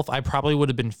myself, I probably would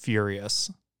have been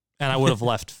furious and I would have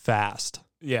left fast.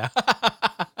 Yeah.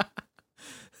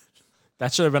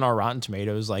 That should have been our Rotten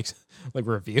Tomatoes like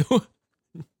review.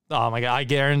 Oh my God. I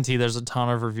guarantee there's a ton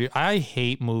of review. I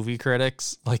hate movie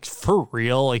critics, like for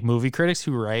real, like movie critics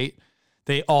who write,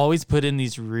 they always put in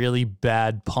these really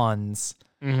bad puns.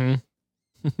 Mm-hmm.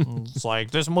 It's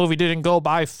like, this movie didn't go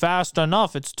by fast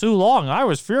enough. It's too long. I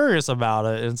was furious about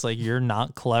it. And it's like, you're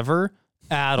not clever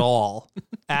at all.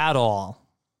 At all.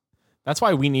 That's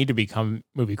why we need to become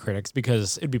movie critics,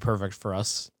 because it'd be perfect for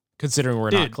us, considering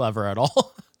we're not clever at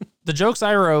all. The jokes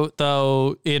I wrote,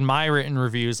 though, in my written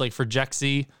reviews, like for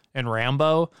Jexy and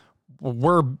Rambo,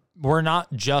 were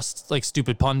not just like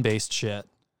stupid pun-based shit.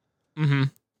 Mm-hmm.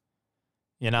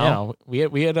 You know? Yeah,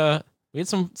 we had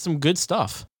some good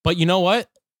stuff. But you know what?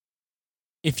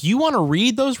 If you want to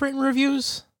read those written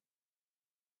reviews,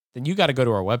 then you got to go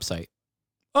to our website.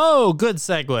 Oh, good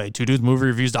segue.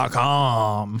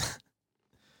 TwoDudesMovieReviews.com.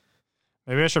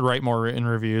 Maybe I should write more written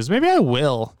reviews. Maybe I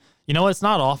will. You know, it's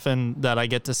not often that I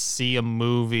get to see a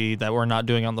movie that we're not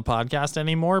doing on the podcast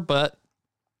anymore, but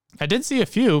I did see a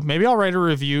few. Maybe I'll write a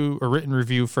written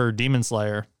review for Demon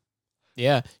Slayer.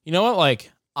 Yeah. You know what?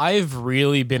 Like, I've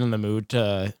really been in the mood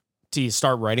to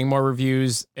start writing more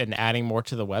reviews and adding more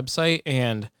to the website.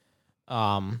 And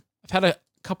I've had a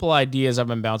couple ideas I've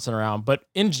been bouncing around, but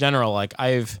in general, like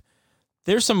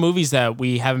there's some movies that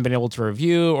we haven't been able to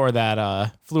review or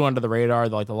that flew under the radar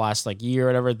like the last like year or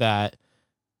whatever that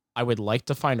I would like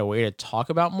to find a way to talk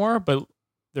about more, but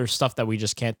there's stuff that we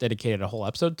just can't dedicate a whole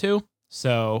episode to.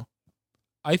 So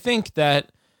I think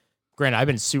that, granted, I've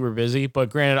been super busy, but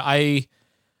granted,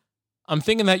 I'm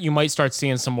thinking that you might start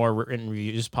seeing some more written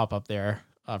reviews pop up there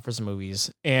for some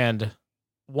movies. And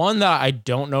one that I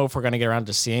don't know if we're going to get around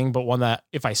to seeing, but one that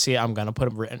if I see it, I'm going to put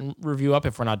a written review up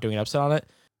if we're not doing an episode on it.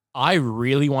 I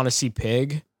really want to see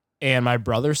Pig, and my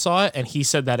brother saw it and he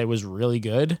said that it was really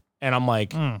good. And I'm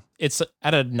like, it's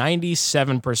at a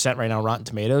 97% right now on Rotten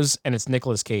Tomatoes, and it's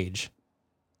Nicolas Cage.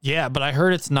 Yeah, but I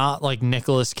heard it's not like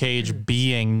Nicolas Cage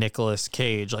being Nicolas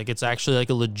Cage. Like it's actually like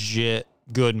a legit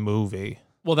good movie.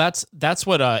 Well, that's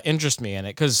what interests me in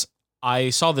it, because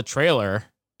I saw the trailer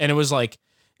and it was like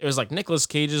Nicolas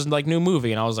Cage's like new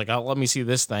movie, and I was like, oh, let me see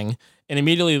this thing. And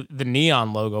immediately the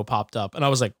Neon logo popped up, and I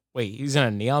was like, wait, he's in a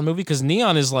Neon movie? Because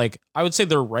Neon is like, I would say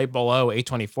they're right below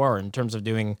A24 in terms of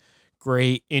doing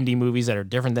great indie movies that are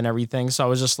different than everything. So I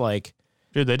was just like,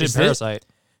 dude, they did Parasite.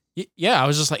 Yeah, I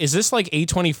was just like, is this like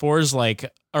A24's like,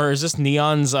 or is this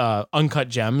Neon's Uncut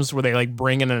Gems, where they like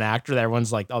bring in an actor that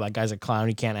everyone's like, oh, that guy's a clown,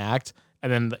 he can't act,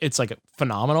 and then it's like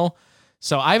phenomenal.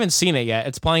 So I haven't seen it yet.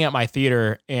 It's playing at my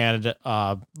theater, and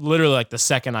literally like the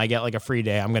second I get like a free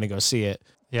day, I'm gonna go see it.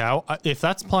 Yeah, if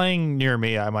that's playing near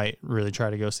me, I might really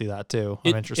try to go see that too.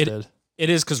 I'm interested. It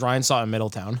is, because Ryan saw it in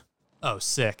Middletown. Oh,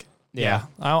 sick. Yeah.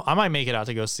 I might make it out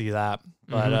to go see that.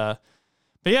 But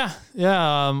But yeah,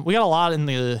 we got a lot in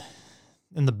the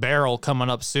barrel coming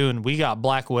up soon. We got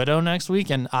Black Widow next week,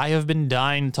 and I have been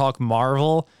dying to talk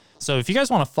Marvel. So if you guys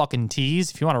want to fucking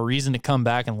tease, if you want a reason to come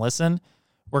back and listen,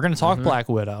 we're going to talk Black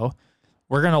Widow.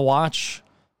 We're going to watch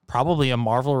probably a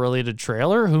Marvel-related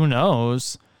trailer. Who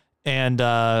knows? And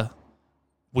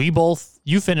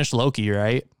you finished Loki,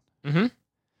 right? Mm-hmm.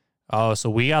 Oh, so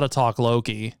we got to talk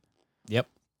Loki. Yep.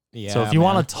 Yeah. So if you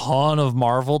want a ton of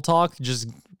Marvel talk, just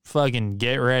fucking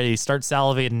get ready. Start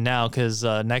salivating now, because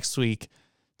next week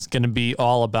it's going to be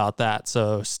all about that.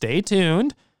 So stay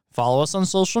tuned. Follow us on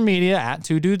social media at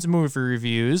 2 Dudes Movie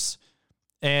Reviews.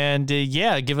 And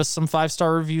give us some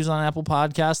 5-star reviews on Apple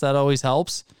Podcasts. That always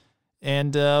helps.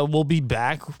 And we'll be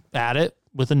back at it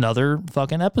with another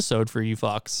fucking episode for you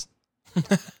fucks.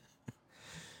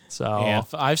 So yeah,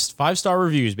 5-star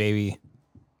reviews, baby.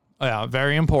 Oh, yeah,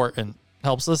 very important.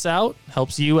 Helps us out,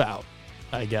 helps you out,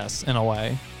 I guess, in a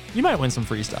way. You might win some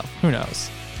free stuff. Who knows?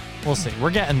 We'll see. We're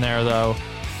getting there, though.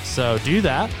 So do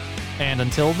that. And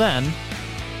until then,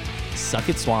 suck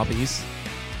it, Swampies.